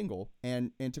basically the single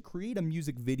and to create a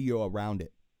music video around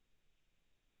it?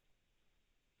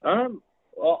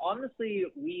 Well, honestly,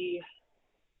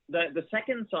 the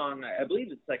second song, I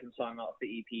believe it's the second song off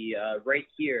the EP, Right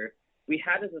Here, we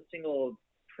had as a single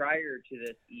prior to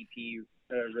this EP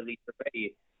release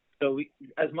already. So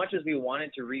as much as we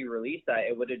wanted to re-release that,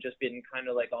 it would have just been kind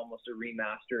of like almost a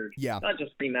remastered, not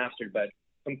just remastered, but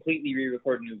completely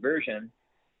re-recorded new version.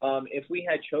 If we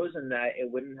had chosen that,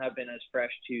 it wouldn't have been as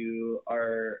fresh to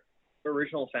our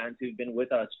original fans who've been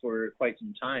with us for quite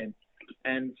some time.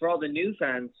 And for all the new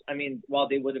fans, I mean, while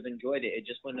they would have enjoyed it, it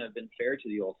just wouldn't have been fair to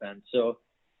the old fans. So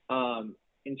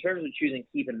in terms of choosing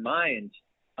Keep in Mind,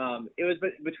 it was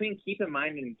between Keep in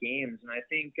Mind and Games. And I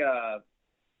think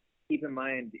Keep in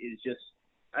Mind is just,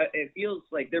 it feels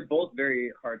like they're both very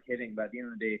hard-hitting, but at the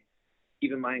end of the day,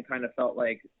 Keep in Mind kind of felt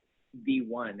like the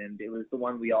one, and it was the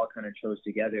one we all kind of chose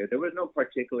together. There was no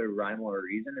particular rhyme or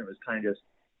reason. It was kind of just,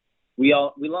 we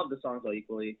love the songs all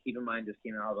equally. Keep in Mind just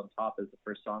came out on top as the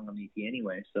first song on the EP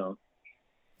anyway, so.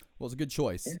 Well, it's a good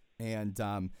choice. And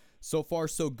so far,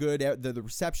 so good. The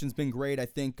reception's been great. I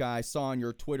think I saw on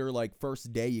your Twitter, like,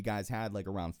 first day you guys had, like,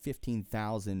 around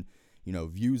 15,000, you know,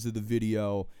 views of the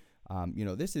video. You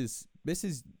know, this is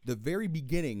the very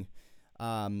beginning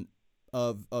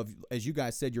of as you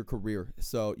guys said, your career.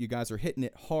 So you guys are hitting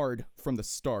it hard from the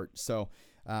start. So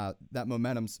that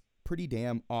momentum's pretty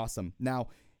damn awesome. Now,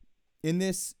 in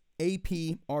this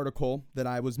AP article that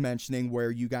I was mentioning where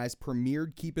you guys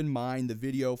premiered Keep in Mind, the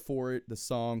video for it, the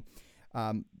song,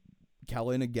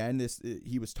 Kellen, again,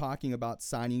 he was talking about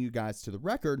signing you guys to the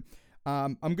record.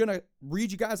 I'm going to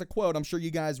read you guys a quote. I'm sure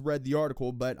you guys read the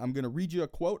article, but I'm going to read you a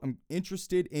quote. I'm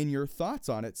interested in your thoughts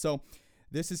on it. So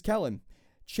this is Kellen.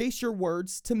 Chase Your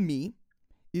Words, to me,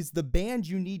 is the band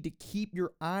you need to keep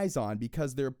your eyes on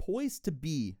because they're poised to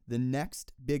be the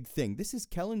next big thing. This is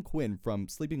Kellen Quinn from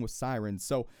Sleeping with Sirens.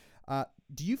 So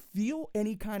do you feel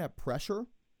any kind of pressure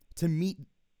to meet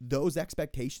those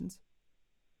expectations?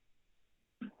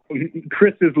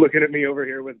 Chris is looking at me over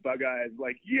here with bug eyes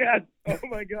like, yes, oh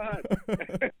my God.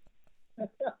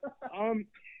 I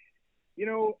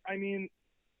mean,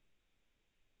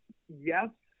 yes,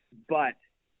 but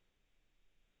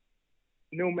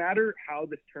no matter how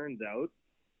this turns out,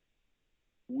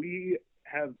 we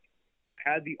have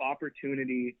had the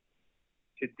opportunity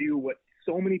to do what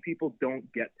so many people don't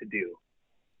get to do,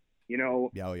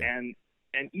 Yeah. and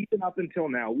even up until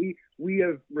now, we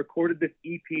have recorded this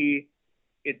EP.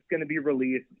 It's going to be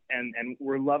released, and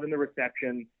we're loving the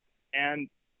reception. And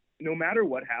no matter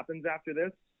what happens after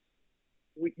this,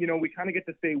 we kind of get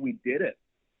to say we did it.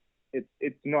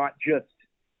 It's not going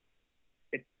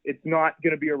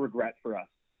to be a regret for us.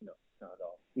 No, not at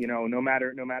all. No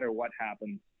matter what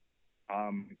happens,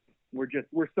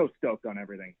 we're so stoked on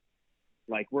everything.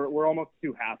 Like we're almost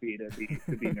too happy to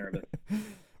be nervous.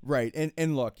 Right.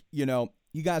 And look, you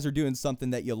guys are doing something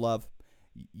that you love.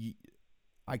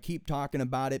 I keep talking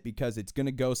about it because it's going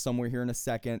to go somewhere here in a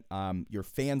second. Your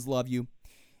fans love you,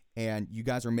 and you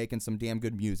guys are making some damn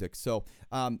good music. So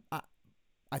I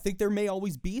think there may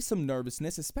always be some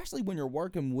nervousness, especially when you're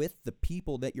working with the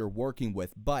people that you're working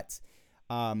with. But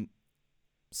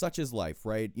such is life,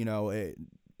 right?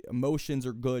 Emotions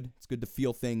are good. It's good to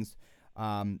feel things.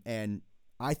 And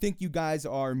I think you guys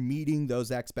are meeting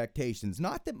those expectations.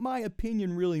 Not that my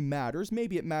opinion really matters.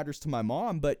 Maybe it matters to my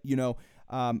mom, but,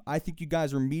 I think you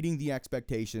guys are meeting the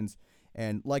expectations.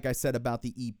 And like I said about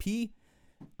the EP,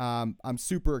 I'm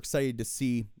super excited to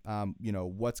see,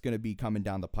 what's going to be coming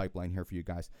down the pipeline here for you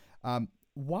guys.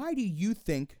 Why do you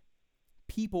think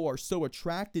people are so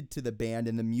attracted to the band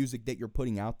and the music that you're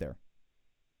putting out there?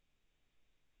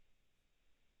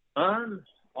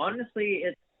 Honestly,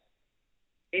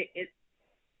 it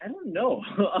I don't know.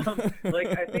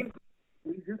 I think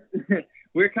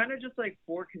we're kind of just like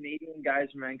four Canadian guys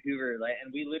from Vancouver,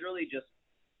 and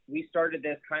we started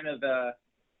this kind of I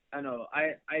don't know.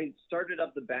 I started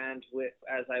up the band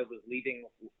as I was leaving,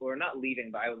 or not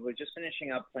leaving, but I was just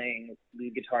finishing up playing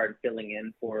lead guitar and filling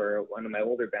in for one of my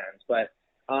older bands. But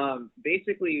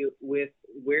basically, with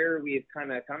where we've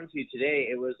kind of come to today,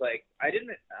 it was like I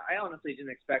honestly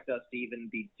didn't expect us to even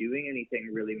be doing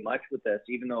anything really much with this,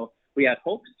 even though we had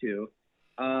hopes to.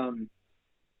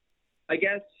 I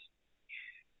guess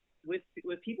with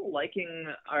people liking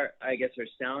our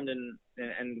sound and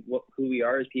who we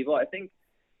are as people, I think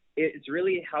it's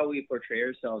really how we portray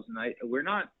ourselves, and we're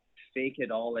not fake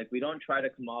at all. Like, we don't try to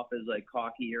come off as like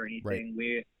cocky or anything.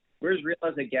 Right. We're as real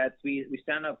as it gets. We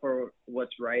stand up for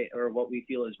what's right or what we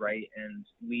feel is right, and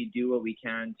we do what we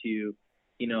can to,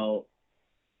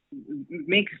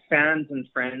 make fans and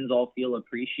friends all feel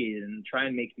appreciated and try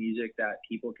and make music that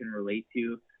people can relate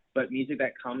to, but music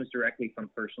that comes directly from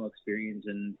personal experience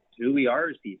and who we are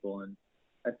as people. And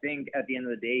I think at the end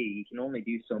of the day, you can only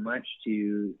do so much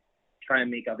to try and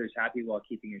make others happy while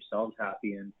keeping yourselves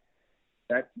happy. And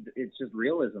it's just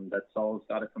realism. That's all it's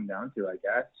got to come down to, I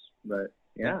guess. But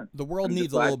yeah, the world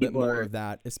needs a little bit more of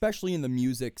that, especially in the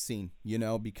music scene,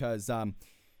 because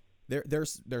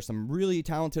there's some really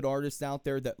talented artists out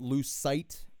there that lose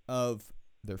sight of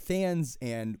their fans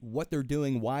and what they're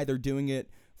doing, why they're doing it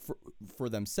for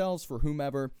themselves, for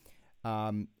whomever.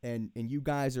 And you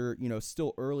guys are,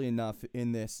 still early enough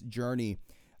in this journey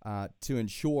to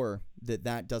ensure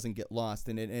that doesn't get lost,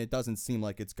 and it doesn't seem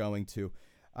like it's going to.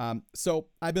 So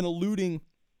I've been alluding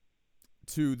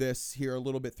to this here a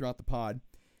little bit throughout the pod.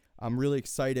 I'm really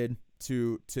excited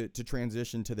to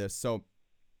transition to this. So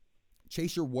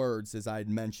Chase Your Words, as I had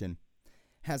mentioned,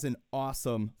 has an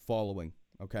awesome following.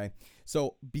 Okay.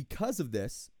 So because of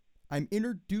this, I'm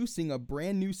introducing a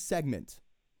brand new segment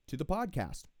to the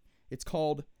podcast. It's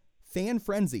called Fan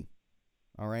Frenzy.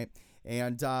 All right.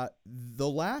 And the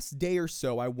last day or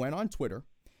so, I went on Twitter,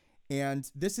 and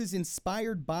this is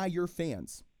inspired by your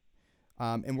fans.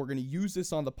 And we're going to use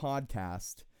this on the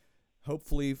podcast,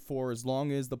 hopefully for as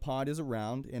long as the pod is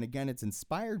around. And again, it's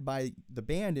inspired by the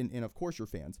band and of course, your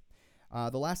fans.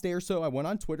 The last day or so, I went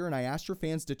on Twitter and I asked your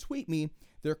fans to tweet me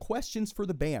their questions for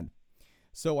the band.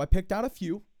 So I picked out a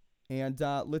few, and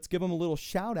let's give them a little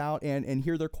shout out and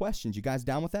hear their questions. You guys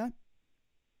down with that?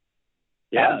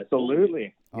 Yeah,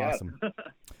 absolutely. Awesome.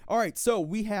 All right, so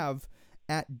we have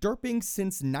at Derping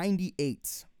Since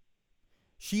 98.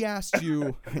 She asked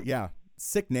you, yeah,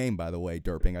 sick name, by the way,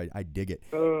 Derping. I dig it.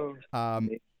 Oh.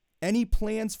 Any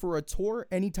plans for a tour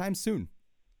anytime soon?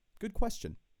 Good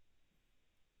question.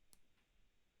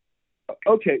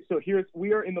 Okay, so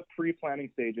we are in the pre-planning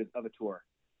stages of a tour.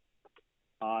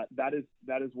 That is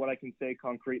what I can say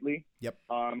concretely. Yep.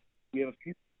 We have a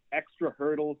few extra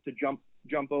hurdles to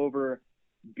jump over,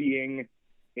 being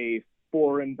a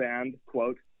foreign band,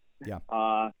 quote. Yeah.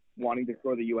 Wanting to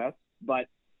tour the U.S. But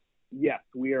yes,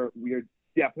 we are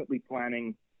definitely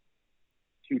planning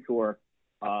to tour.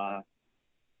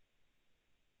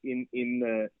 In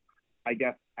the, I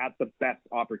guess, at the best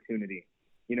opportunity.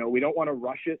 You know, we don't want to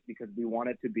rush it because we want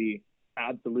it to be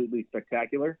absolutely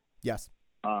spectacular. Yes.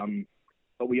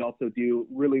 But we also do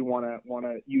really want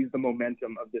to use the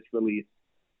momentum of this release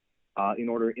in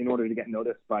order to get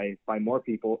noticed by more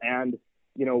people. And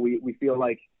you know, we feel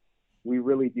like we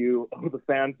really do owe the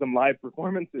fans some live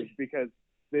performances because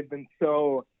they've been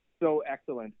so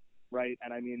excellent, right?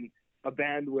 And I mean, a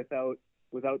band without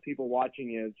people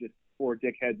watching is just four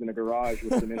dickheads in a garage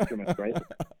with some instruments, right?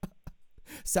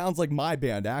 Sounds like my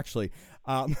band, actually.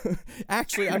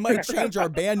 Actually, I might change our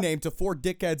band name to Four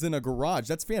Dickheads in a Garage.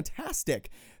 That's fantastic.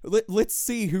 Let's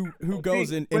see who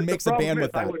goes and makes a band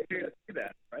with that. I would pay to see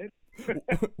that, right?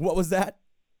 What was that?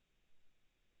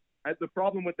 The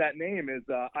problem with that name is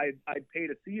I'd pay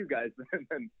to see you guys,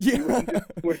 and Yeah. you wouldn't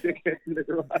just Four Dickheads in a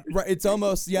Garage. Right. It's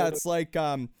almost, yeah, it's like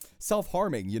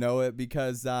self-harming, you know,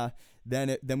 because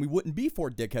then we wouldn't be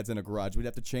Four Dickheads in a Garage. We'd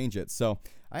have to change it. So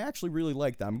I actually really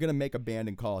like that. I'm going to make a band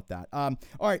and call it that. All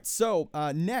right. So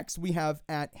next we have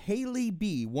at Haley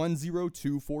B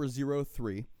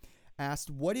 102403 asked,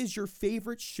 what is your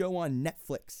favorite show on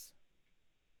Netflix?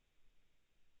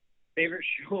 Favorite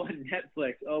show on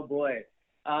Netflix? Oh boy.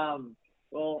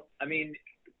 Well, I mean,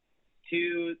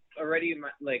 to already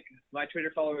my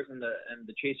Twitter followers and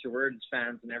the Chase Your Words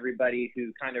fans and everybody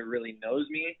who kind of really knows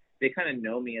me, they kind of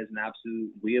know me as an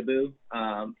absolute weeaboo.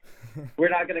 We're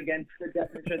not gonna get into the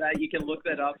definition of that. You can look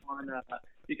that up on.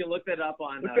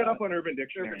 Look that up on Urban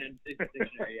Dictionary. Urban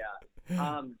Dictionary,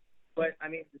 yeah. But I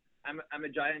mean, I'm a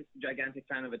gigantic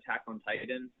fan of Attack on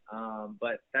Titan.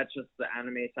 But that's just the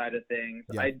anime side of things.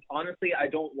 Yeah. I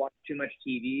don't watch too much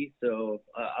TV, so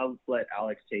I'll let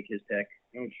Alex take his pick.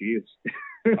 Oh, jeez.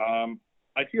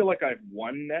 I feel like I've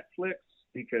won Netflix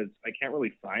because I can't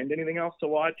really find anything else to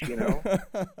watch, you know?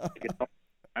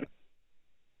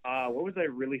 What was I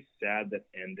really sad that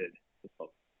ended?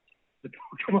 The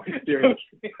Pokemon series.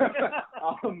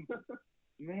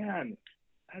 Man,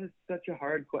 that is such a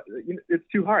hard question. It's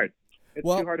too hard. It's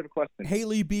too hard of a question.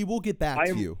 Haley B, we'll get back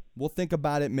to you. We'll think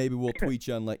about it. Maybe we'll tweet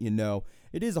you and let you know.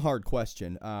 It is a hard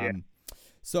question. Yeah.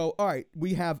 So, all right,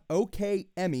 we have OK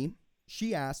Emmy.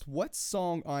 She asked, what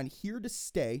song on Here to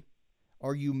Stay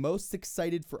are you most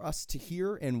excited for us to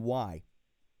hear and why?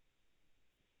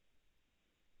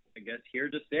 I guess Here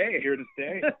to Stay. Here to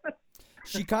Stay.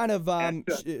 She kind of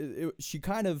she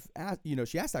kind of asked, you know,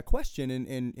 she asked that question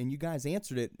and you guys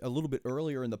answered it a little bit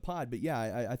earlier in the pod, but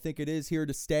yeah, I think it is Here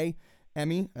to Stay,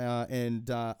 Emmy, and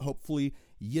hopefully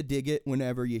you dig it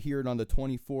whenever you hear it on the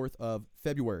 24th of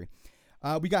February.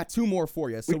 We got two more for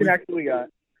you. So we can actually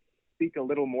speak a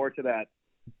little more to that.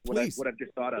 What Please. I've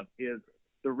just thought of is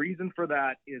the reason for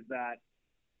that is that,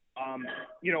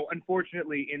 you know,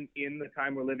 unfortunately in the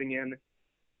time we're living in,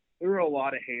 there are a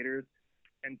lot of haters.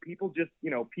 And people just, you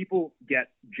know, people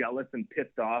get jealous and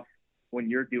pissed off when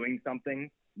you're doing something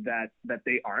that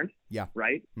they aren't. Yeah.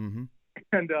 Right? Mm-hmm.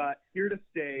 And Here to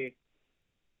Stay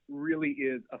really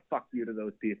is a fuck you to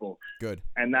those people. Good.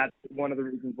 And that's one of the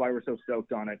reasons why we're so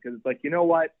stoked on it. Because it's like, you know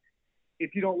what?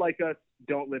 If you don't like us,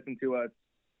 don't listen to us.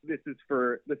 This one's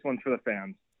for the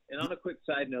fans. And on a quick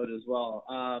side note as well,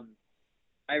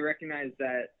 I recognize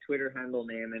that Twitter handle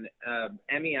name, and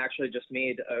Emmy actually just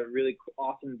made a really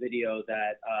awesome video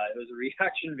that it was a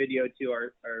reaction video to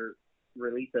our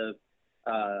release of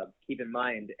Keep in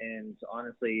Mind, and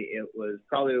honestly, it was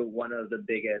probably one of the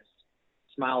biggest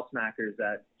smile smackers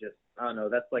that just, I don't know,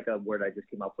 that's like a word I just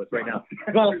came up with right now.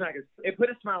 Smile smackers. It put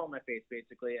a smile on my face,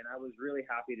 basically, and I was really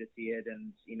happy to see it,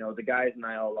 and, you know, the guys and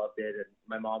I all loved it, and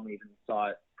my mom even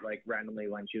saw it, like, randomly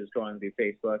when she was scrolling through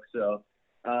Facebook, so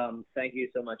thank you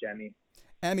so much, Emmy.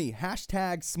 Emmy,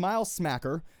 hashtag smile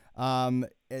smacker.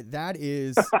 That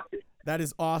is That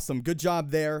is awesome. Good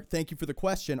job there. Thank you for the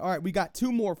question. All right, we got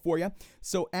 2 more for you.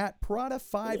 So at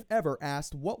Prada5Ever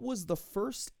asked, what was the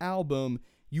first album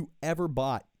you ever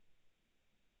bought?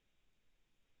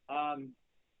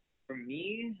 For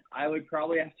me, I would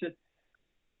probably have to.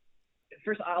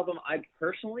 First album I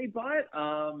personally bought.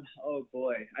 Oh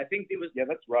boy, I think it was. Yeah,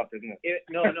 that's rough, isn't it?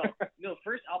 No.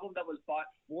 First album that was bought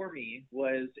for me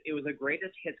was a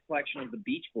greatest hits collection of the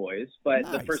Beach Boys. But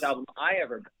Nice. the first album I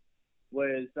ever bought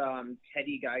was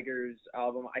Teddy Geiger's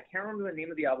album. I can't remember the name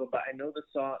of the album, but I know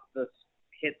the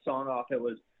hit song off it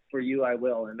was "For You I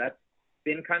Will," and that's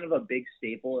been kind of a big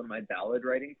staple in my ballad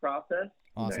writing process.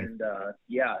 Awesome. And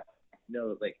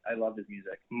I love his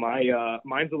music.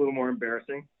 Mine's a little more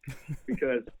embarrassing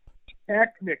because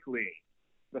technically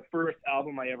the first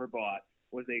album I ever bought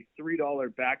was a $3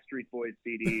 Backstreet Boys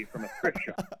CD from a thrift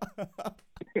shop.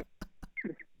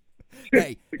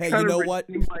 Hey, you kind know of what?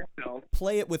 redeem myself.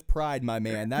 Play it with pride, my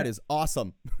man. That is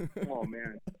awesome. Oh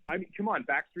man, I mean, come on,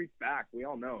 Backstreet's back. We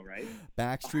all know, right?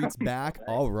 Backstreet's back.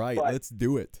 All right, But- let's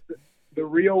do it. The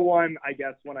real one, I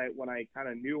guess, when I kind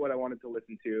of knew what I wanted to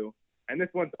listen to, and this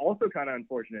one's also kind of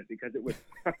unfortunate because it was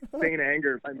Saint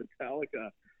Anger by Metallica,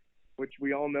 which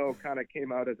we all know kind of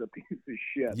came out as a piece of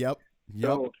shit. Yep.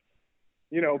 So,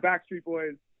 Backstreet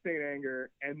Boys, Saint Anger,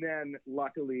 and then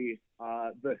luckily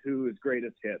The Who's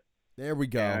greatest hits. There we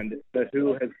go. And The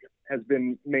Who has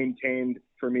been maintained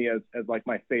for me as like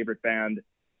my favorite band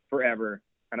forever.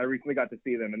 And I recently got to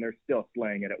see them, and they're still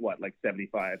slaying it at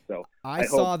 75. So I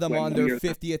saw hope them when on their you're-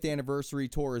 50th anniversary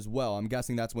tour as well. I'm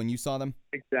guessing that's when you saw them.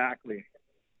 Exactly.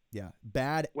 Yeah,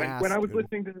 bad When ass. I was Who.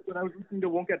 listening to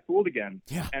Won't Get Fooled Again,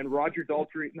 Yeah. and Roger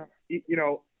Daltrey,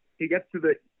 he gets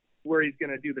to where he's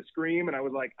gonna do the scream, and I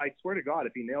was like, I swear to God,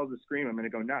 if he nails the scream, I'm gonna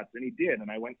go nuts, and he did,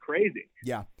 and I went crazy.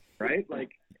 Yeah. Right? Like,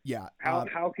 Yeah.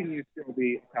 how can you still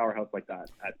be a powerhouse like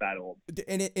that at that old?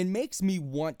 And it makes me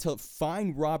want to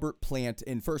find Robert Plant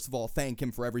and first of all thank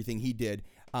him for everything he did,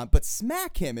 but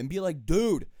smack him and be like,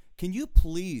 dude, can you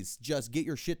please just get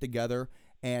your shit together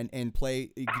and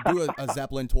play, do a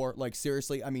Zeppelin tour? Like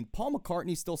seriously, I mean, Paul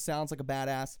McCartney still sounds like a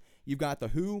badass. You've got The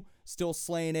Who still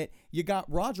slaying it. You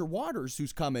got Roger Waters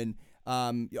who's coming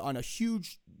on a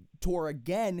huge tour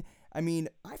again. I mean,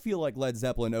 I feel like Led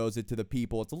Zeppelin owes it to the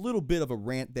people. It's a little bit of a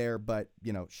rant there, but,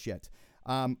 shit.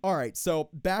 All right, so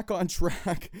back on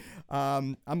track.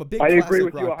 I'm a big I classic agree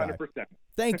with you rock guy. 100%.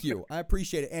 Thank you. I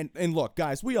appreciate it. And look,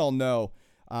 guys, we all know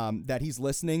that he's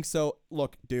listening. So,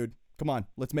 look, dude, come on.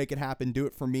 Let's make it happen. Do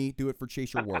it for me. Do it for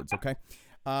Chase Your Words, okay?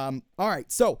 All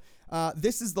right, so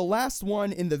this is the last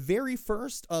one in the very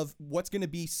first of what's going to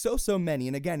be so many.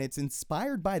 And again, it's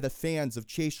inspired by the fans of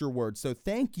Chase Your Words. So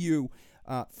thank you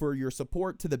for your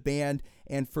support to the band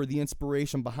and for the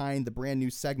inspiration behind the brand new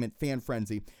segment, Fan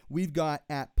Frenzy. We've got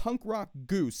at Punk Rock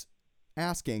Goose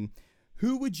asking,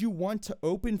 who would you want to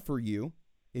open for you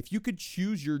if you could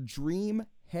choose your dream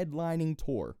headlining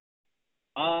tour?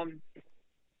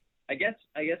 I guess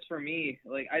for me,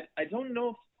 like I don't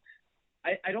know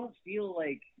if I don't feel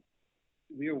like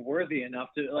we're worthy enough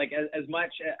to like as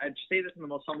much. I'd say this in the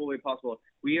most humble way possible.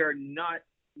 We are not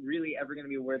really ever going to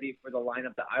be worthy for the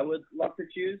lineup that I would love to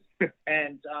choose.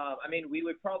 And I mean, we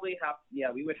would probably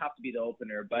we would have to be the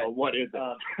opener. But Well, what is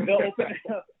it? The opener.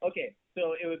 Okay,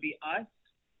 so it would be us,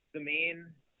 the Main,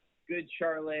 Good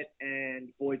Charlotte, and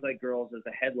Boys Like Girls as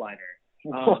the headliner.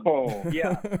 Whoa.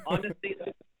 Yeah, honestly,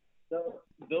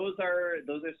 those are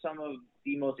some of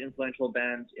the most influential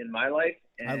bands in my life.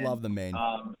 And, I love the Main.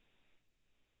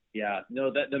 Yeah,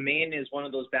 no, the Main is one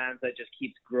of those bands that just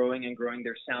keeps growing and growing.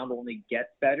 Their sound only gets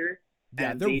better.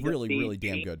 Yeah, and they're they really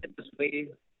damn change good. in this way.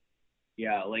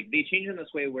 Yeah, like they change in this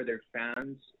way where their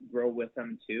fans grow with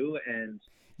them too. And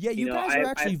Yeah, you know, guys are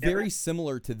actually I've never- very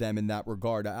similar to them in that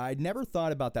regard. I'd never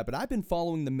thought about that, but I've been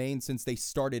following the Main since they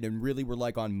started and really were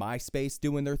like on MySpace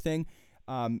doing their thing.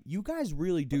 You guys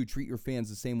really do treat your fans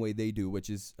the same way they do, which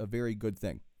is a very good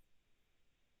thing.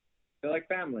 they're like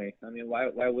family. I mean, why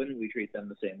wouldn't we treat them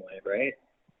the same way, right?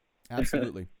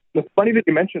 Absolutely. It's funny that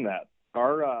you mentioned that.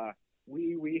 Our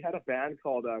we had a band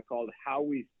called How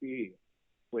We See,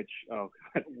 which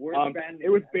Worst band. it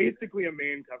was basically a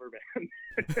Main cover band.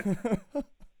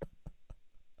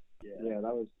 Yeah,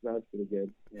 that was pretty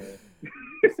good.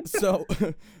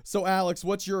 Yeah. So Alex,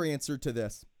 what's your answer to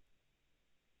this?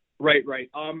 Right.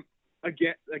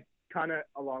 Again, like kind of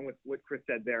along with what Chris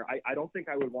said there, I don't think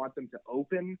I would want them to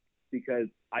open because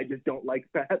I just don't like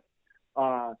that.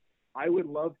 I would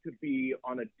love to be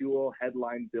on a dual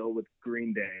headline bill with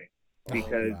Green Day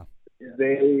because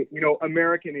they,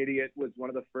 American Idiot was one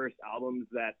of the first albums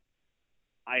that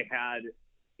I had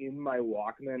in my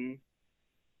Walkman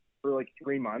for like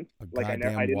 3 months. A Like I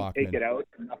goddamn didn't take Walkman. it out,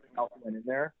 and nothing else went in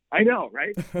there. I know,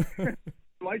 right?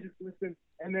 So I just listened,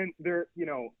 and then they're,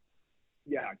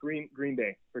 Green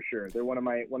Day for sure. They're one of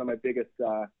my biggest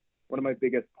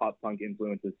pop punk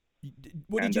influences.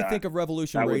 What did you think of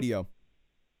Revolution Radio?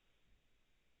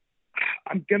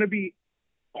 I'm gonna be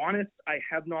honest. I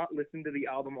have not listened to the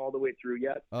album all the way through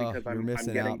yet because you're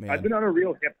missing out, man. I've been on a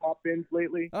real hip hop binge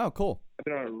lately. Oh, cool. I've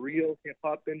been on a real hip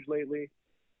hop binge lately,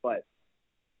 but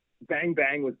Bang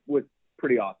Bang was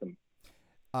pretty awesome.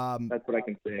 That's what I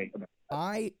can say about that.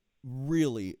 I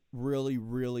really, really,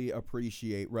 really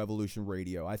appreciate Revolution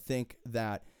Radio. I think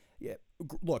that,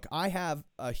 look, I have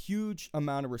a huge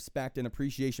amount of respect and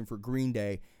appreciation for Green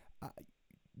Day.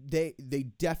 They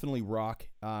definitely rock.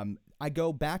 I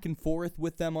go back and forth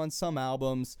with them on some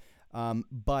albums,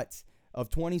 but of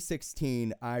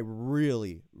 2016, I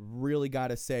really, really got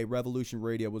to say Revolution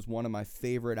Radio was one of my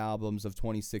favorite albums of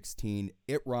 2016.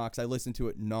 It rocks. I listen to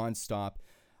it nonstop.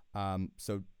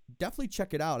 So definitely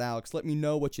check it out, Alex. Let me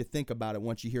know what you think about it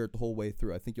once you hear it the whole way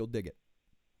through. I think you'll dig it.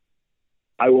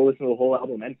 I will listen to the whole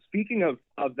album. And speaking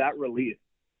of that release,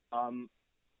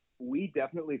 we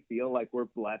definitely feel like we're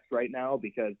blessed right now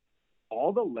because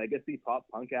all the legacy pop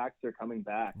punk acts are coming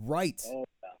back. Right.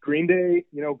 Green Day,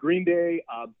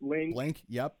 Blink,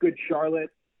 yep. Good Charlotte.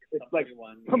 It's like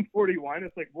Sum 41.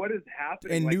 It's like, what is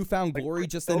happening? And like, New Found Glory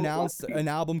just announced an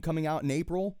album coming out in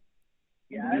April.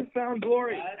 Yeah, New Found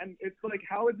Glory. And it's like,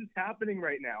 how is this happening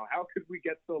right now? How could we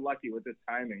get so lucky with this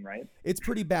timing, right? It's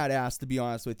pretty badass, to be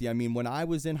honest with you. I mean, when I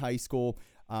was in high school,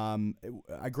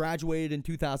 I graduated in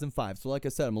 2005. So like I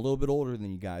said, I'm a little bit older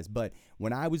than you guys. But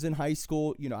when I was in high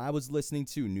school, I was listening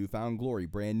to New Found Glory,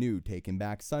 Brand New, Taking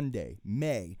Back Sunday,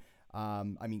 May.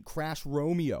 Crash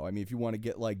Romeo. I mean, if you want to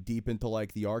get like deep into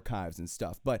like the archives and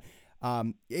stuff. But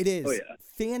it is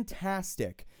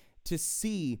fantastic to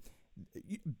see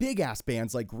big ass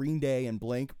bands like Green Day and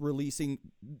Blink releasing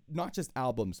not just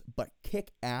albums, but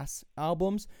kick ass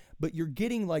albums. But you're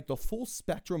getting like the full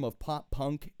spectrum of pop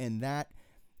punk and that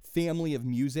family of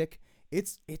music.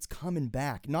 It's coming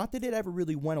back. Not that it ever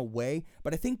really went away,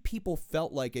 but I think people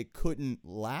felt like it couldn't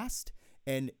last.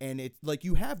 And it's like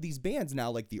you have these bands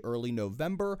now like the Early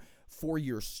November, 4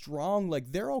 Year Strong,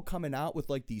 like they're all coming out with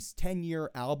like these 10-year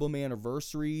album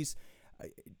anniversaries.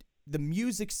 The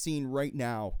music scene right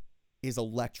now is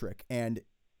electric, and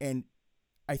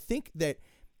I think that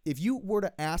if you were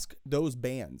to ask those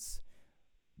bands,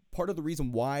 part of the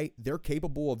reason why they're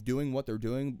capable of doing what they're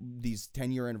doing, these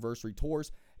 10-year anniversary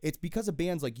tours, it's because of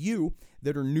bands like you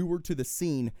that are newer to the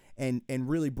scene and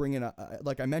really bringing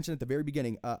like I mentioned at the very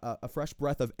beginning, a fresh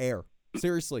breath of air.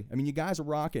 Seriously, I mean, you guys are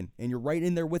rocking, and you're right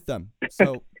in there with them.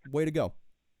 So, way to go.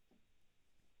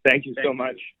 Thank you so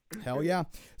much. Hell yeah.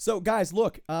 So, guys,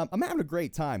 look, I'm having a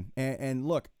great time, and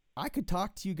look, I could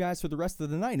talk to you guys for the rest of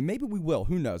the night, and maybe we will.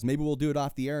 Who knows? Maybe we'll do it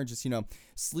off the air and just,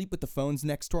 sleep with the phones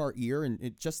next to our ear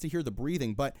and just to hear the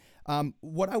breathing. But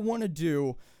what I want to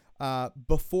do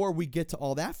before we get to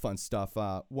all that fun stuff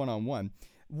one-on-one,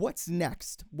 what's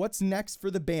next? What's next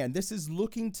for the band? This is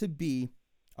looking to be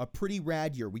a pretty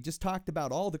rad year. We just talked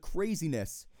about all the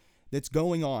craziness that's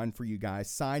going on for you guys,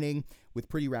 signing with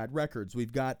Pretty Rad Records.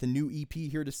 We've got the new EP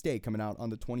Here to Stay coming out on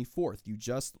the 24th. You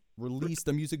just released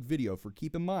a music video for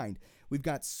Keep in Mind. We've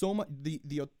got so much,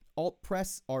 the alt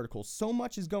press article, so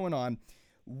much is going on.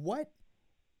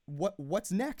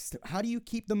 What's next? How do you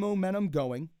keep the momentum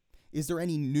going? Is there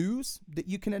any news that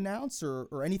you can announce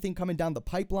or anything coming down the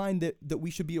pipeline that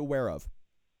we should be aware of?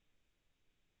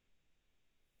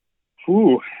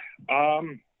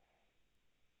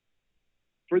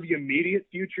 For the immediate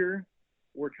future,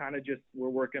 we're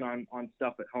working on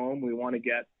stuff at home. We want to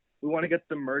get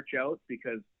some merch out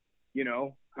because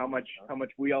how much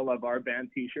we all love our band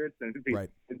t-shirts, and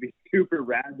it'd be super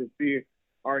rad to see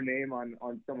our name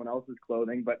on someone else's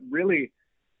clothing. But really,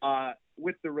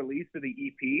 with the release of the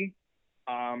EP,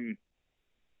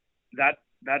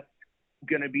 that's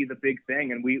gonna be the big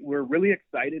thing, and we're really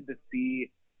excited to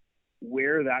see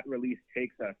where that release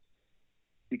takes us,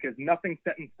 because nothing's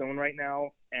set in stone right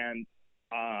now. And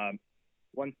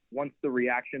once the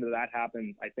reaction to that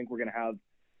happens, I think we're going to have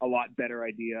a lot better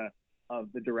idea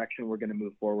of the direction we're going to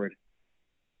move forward.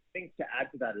 I think to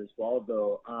add to that as well,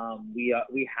 though,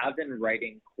 we have been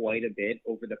writing quite a bit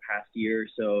over the past year.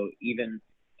 So even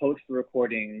post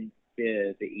recording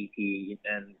the EP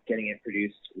and getting it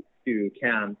produced through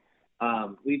Cam,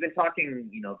 we've been talking,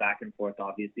 back and forth,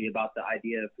 obviously, about the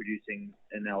idea of producing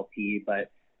an LP,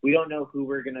 but we don't know who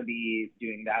we're going to be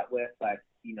doing that with. But,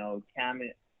 Cam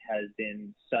has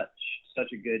been such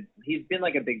a good, he's been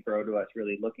like a big bro to us,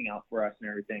 really looking out for us and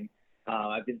everything.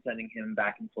 I've been sending him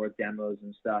back and forth demos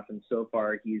and stuff, and so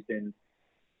far he's been,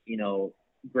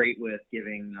 great with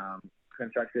giving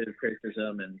constructive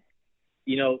criticism, and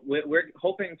we're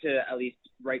hoping to at least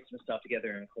write some stuff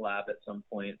together and collab at some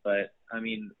point. But I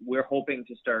mean, we're hoping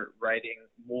to start writing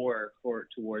more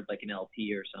towards like an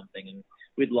LP or something, and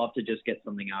we'd love to just get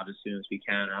something out as soon as we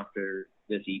can after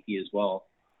this EP as well.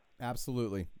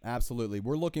 Absolutely.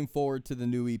 We're looking forward to the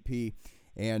new EP.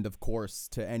 And, of course,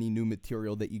 to any new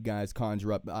material that you guys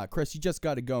conjure up. Chris, you just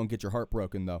got to go and get your heart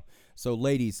broken, though. So,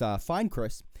 ladies, find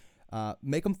Chris,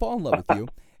 make him fall in love with you,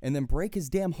 and then break his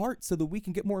damn heart so that we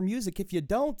can get more music. If you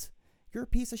don't, you're a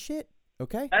piece of shit,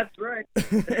 okay? That's right.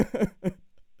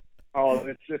 Oh,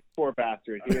 it's just poor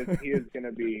bastard. He is going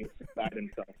to be beside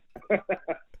himself.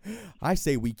 I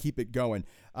say we keep it going.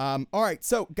 All right,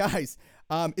 so, guys,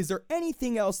 is there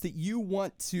anything else that you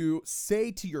want to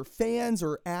say to your fans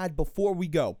or add before we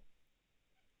go?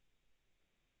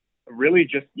 Really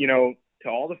just, to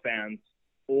all the fans,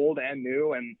 old and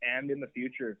new and in the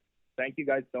future, thank you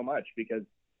guys so much, because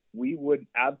we would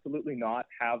absolutely not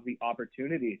have the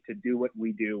opportunity to do what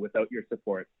we do without your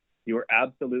support. You are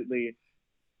absolutely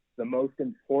the most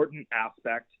important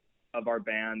aspect of our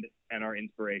band and our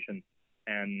inspiration.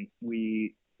 And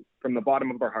we, from the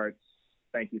bottom of our hearts,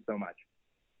 thank you so much.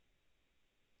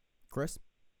 Chris?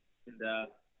 And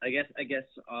I guess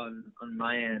on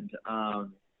my end, I've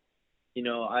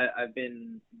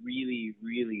been really,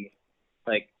 really,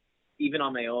 like, even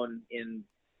on my own in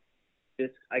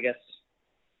this,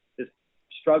 this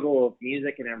struggle of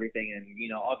music and everything. And,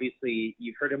 obviously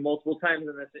you've heard it multiple times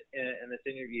in this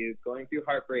interview, going through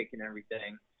heartbreak and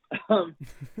everything.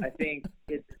 I think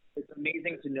it's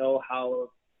amazing to know how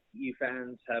you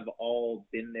fans have all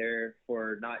been there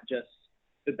for not just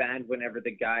the band whenever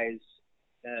the guys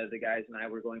and I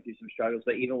were going through some struggles,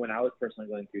 but even when I was personally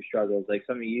going through struggles, like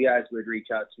some of you guys would reach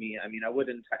out to me. I mean, I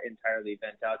wouldn't entirely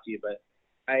vent out to you, but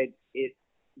it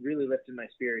really lifted my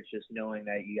spirits just knowing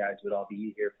that you guys would all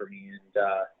be here for me. And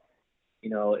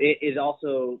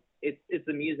it's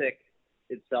the music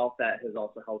itself that has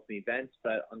also helped me vent,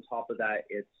 but on top of that,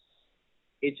 it's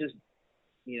just,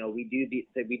 we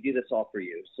do this all for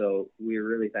you. So we're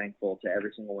really thankful to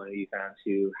every single one of you fans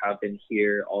who have been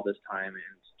here all this time, and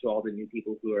to all the new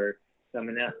people who are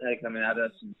coming at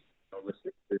us and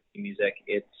listening to the music.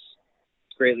 It's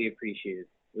greatly appreciated.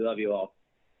 We love you all.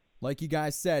 Like you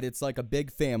guys said, it's like a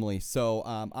big family. So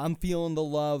I'm feeling the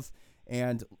love,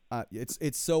 and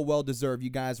it's so well deserved.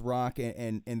 You guys rock,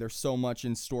 and there's so much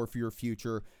in store for your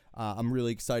future. I'm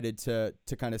really excited to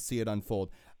kind of see it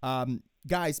unfold.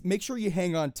 Guys, make sure you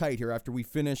hang on tight here after we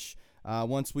finish.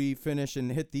 Once we finish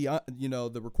and hit the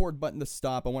the record button to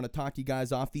stop, I want to talk to you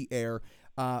guys off the air.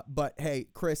 But hey,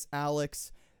 Chris,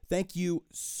 Alex, thank you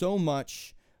so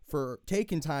much for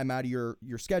taking time out of your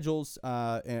schedules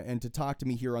and to talk to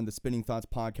me here on the Spinning Thoughts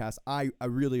podcast. I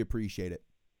really appreciate it.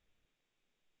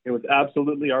 It was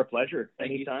absolutely our pleasure. Thank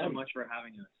Anytime. you so much for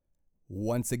having us.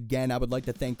 Once again, I would like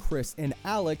to thank Chris and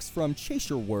Alex from Chase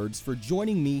Your Words for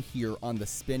joining me here on the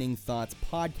Spinning Thoughts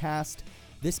podcast.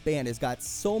 This band has got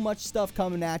so much stuff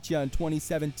coming at you in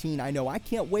 2017. I know I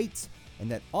can't wait, and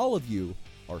that all of you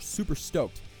are super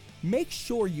stoked. Make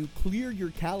sure you clear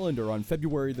your calendar on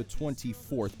February the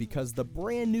 24th, because the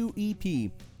brand new EP,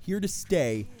 Here to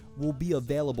Stay, will be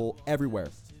available everywhere.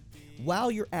 While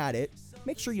you're at it,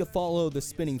 make sure you follow the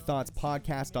Spinning Thoughts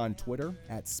podcast on Twitter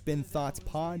at Spin Thoughts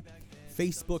Pod,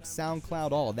 Facebook,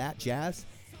 SoundCloud, all that jazz.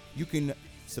 You can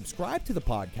subscribe to the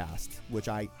podcast, which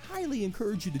I highly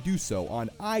encourage you to do so, on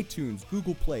iTunes,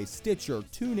 Google Play, Stitcher,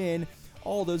 TuneIn,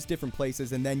 all those different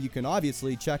places. And then you can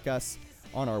obviously check us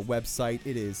on our website.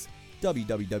 It is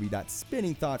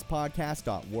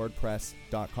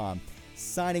www.spinningthoughtspodcast.wordpress.com.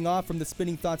 Signing off from the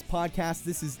Spinning Thoughts podcast,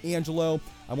 this is Angelo.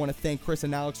 I want to thank Chris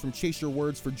and Alex from Chase Your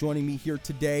Words for joining me here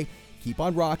today. Keep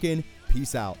on rocking.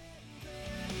 Peace out.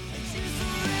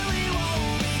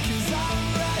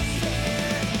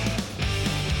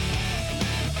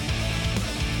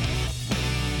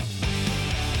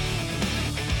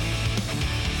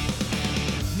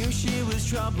 She was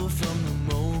trouble from the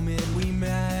moment we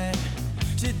met.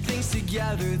 Did things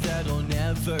together that I'll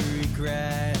never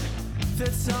regret.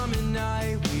 That summer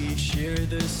night we shared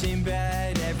the same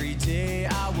bed. Every day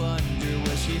I wonder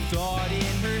what she thought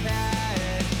in her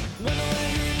head. When I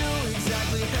let her know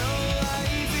exactly how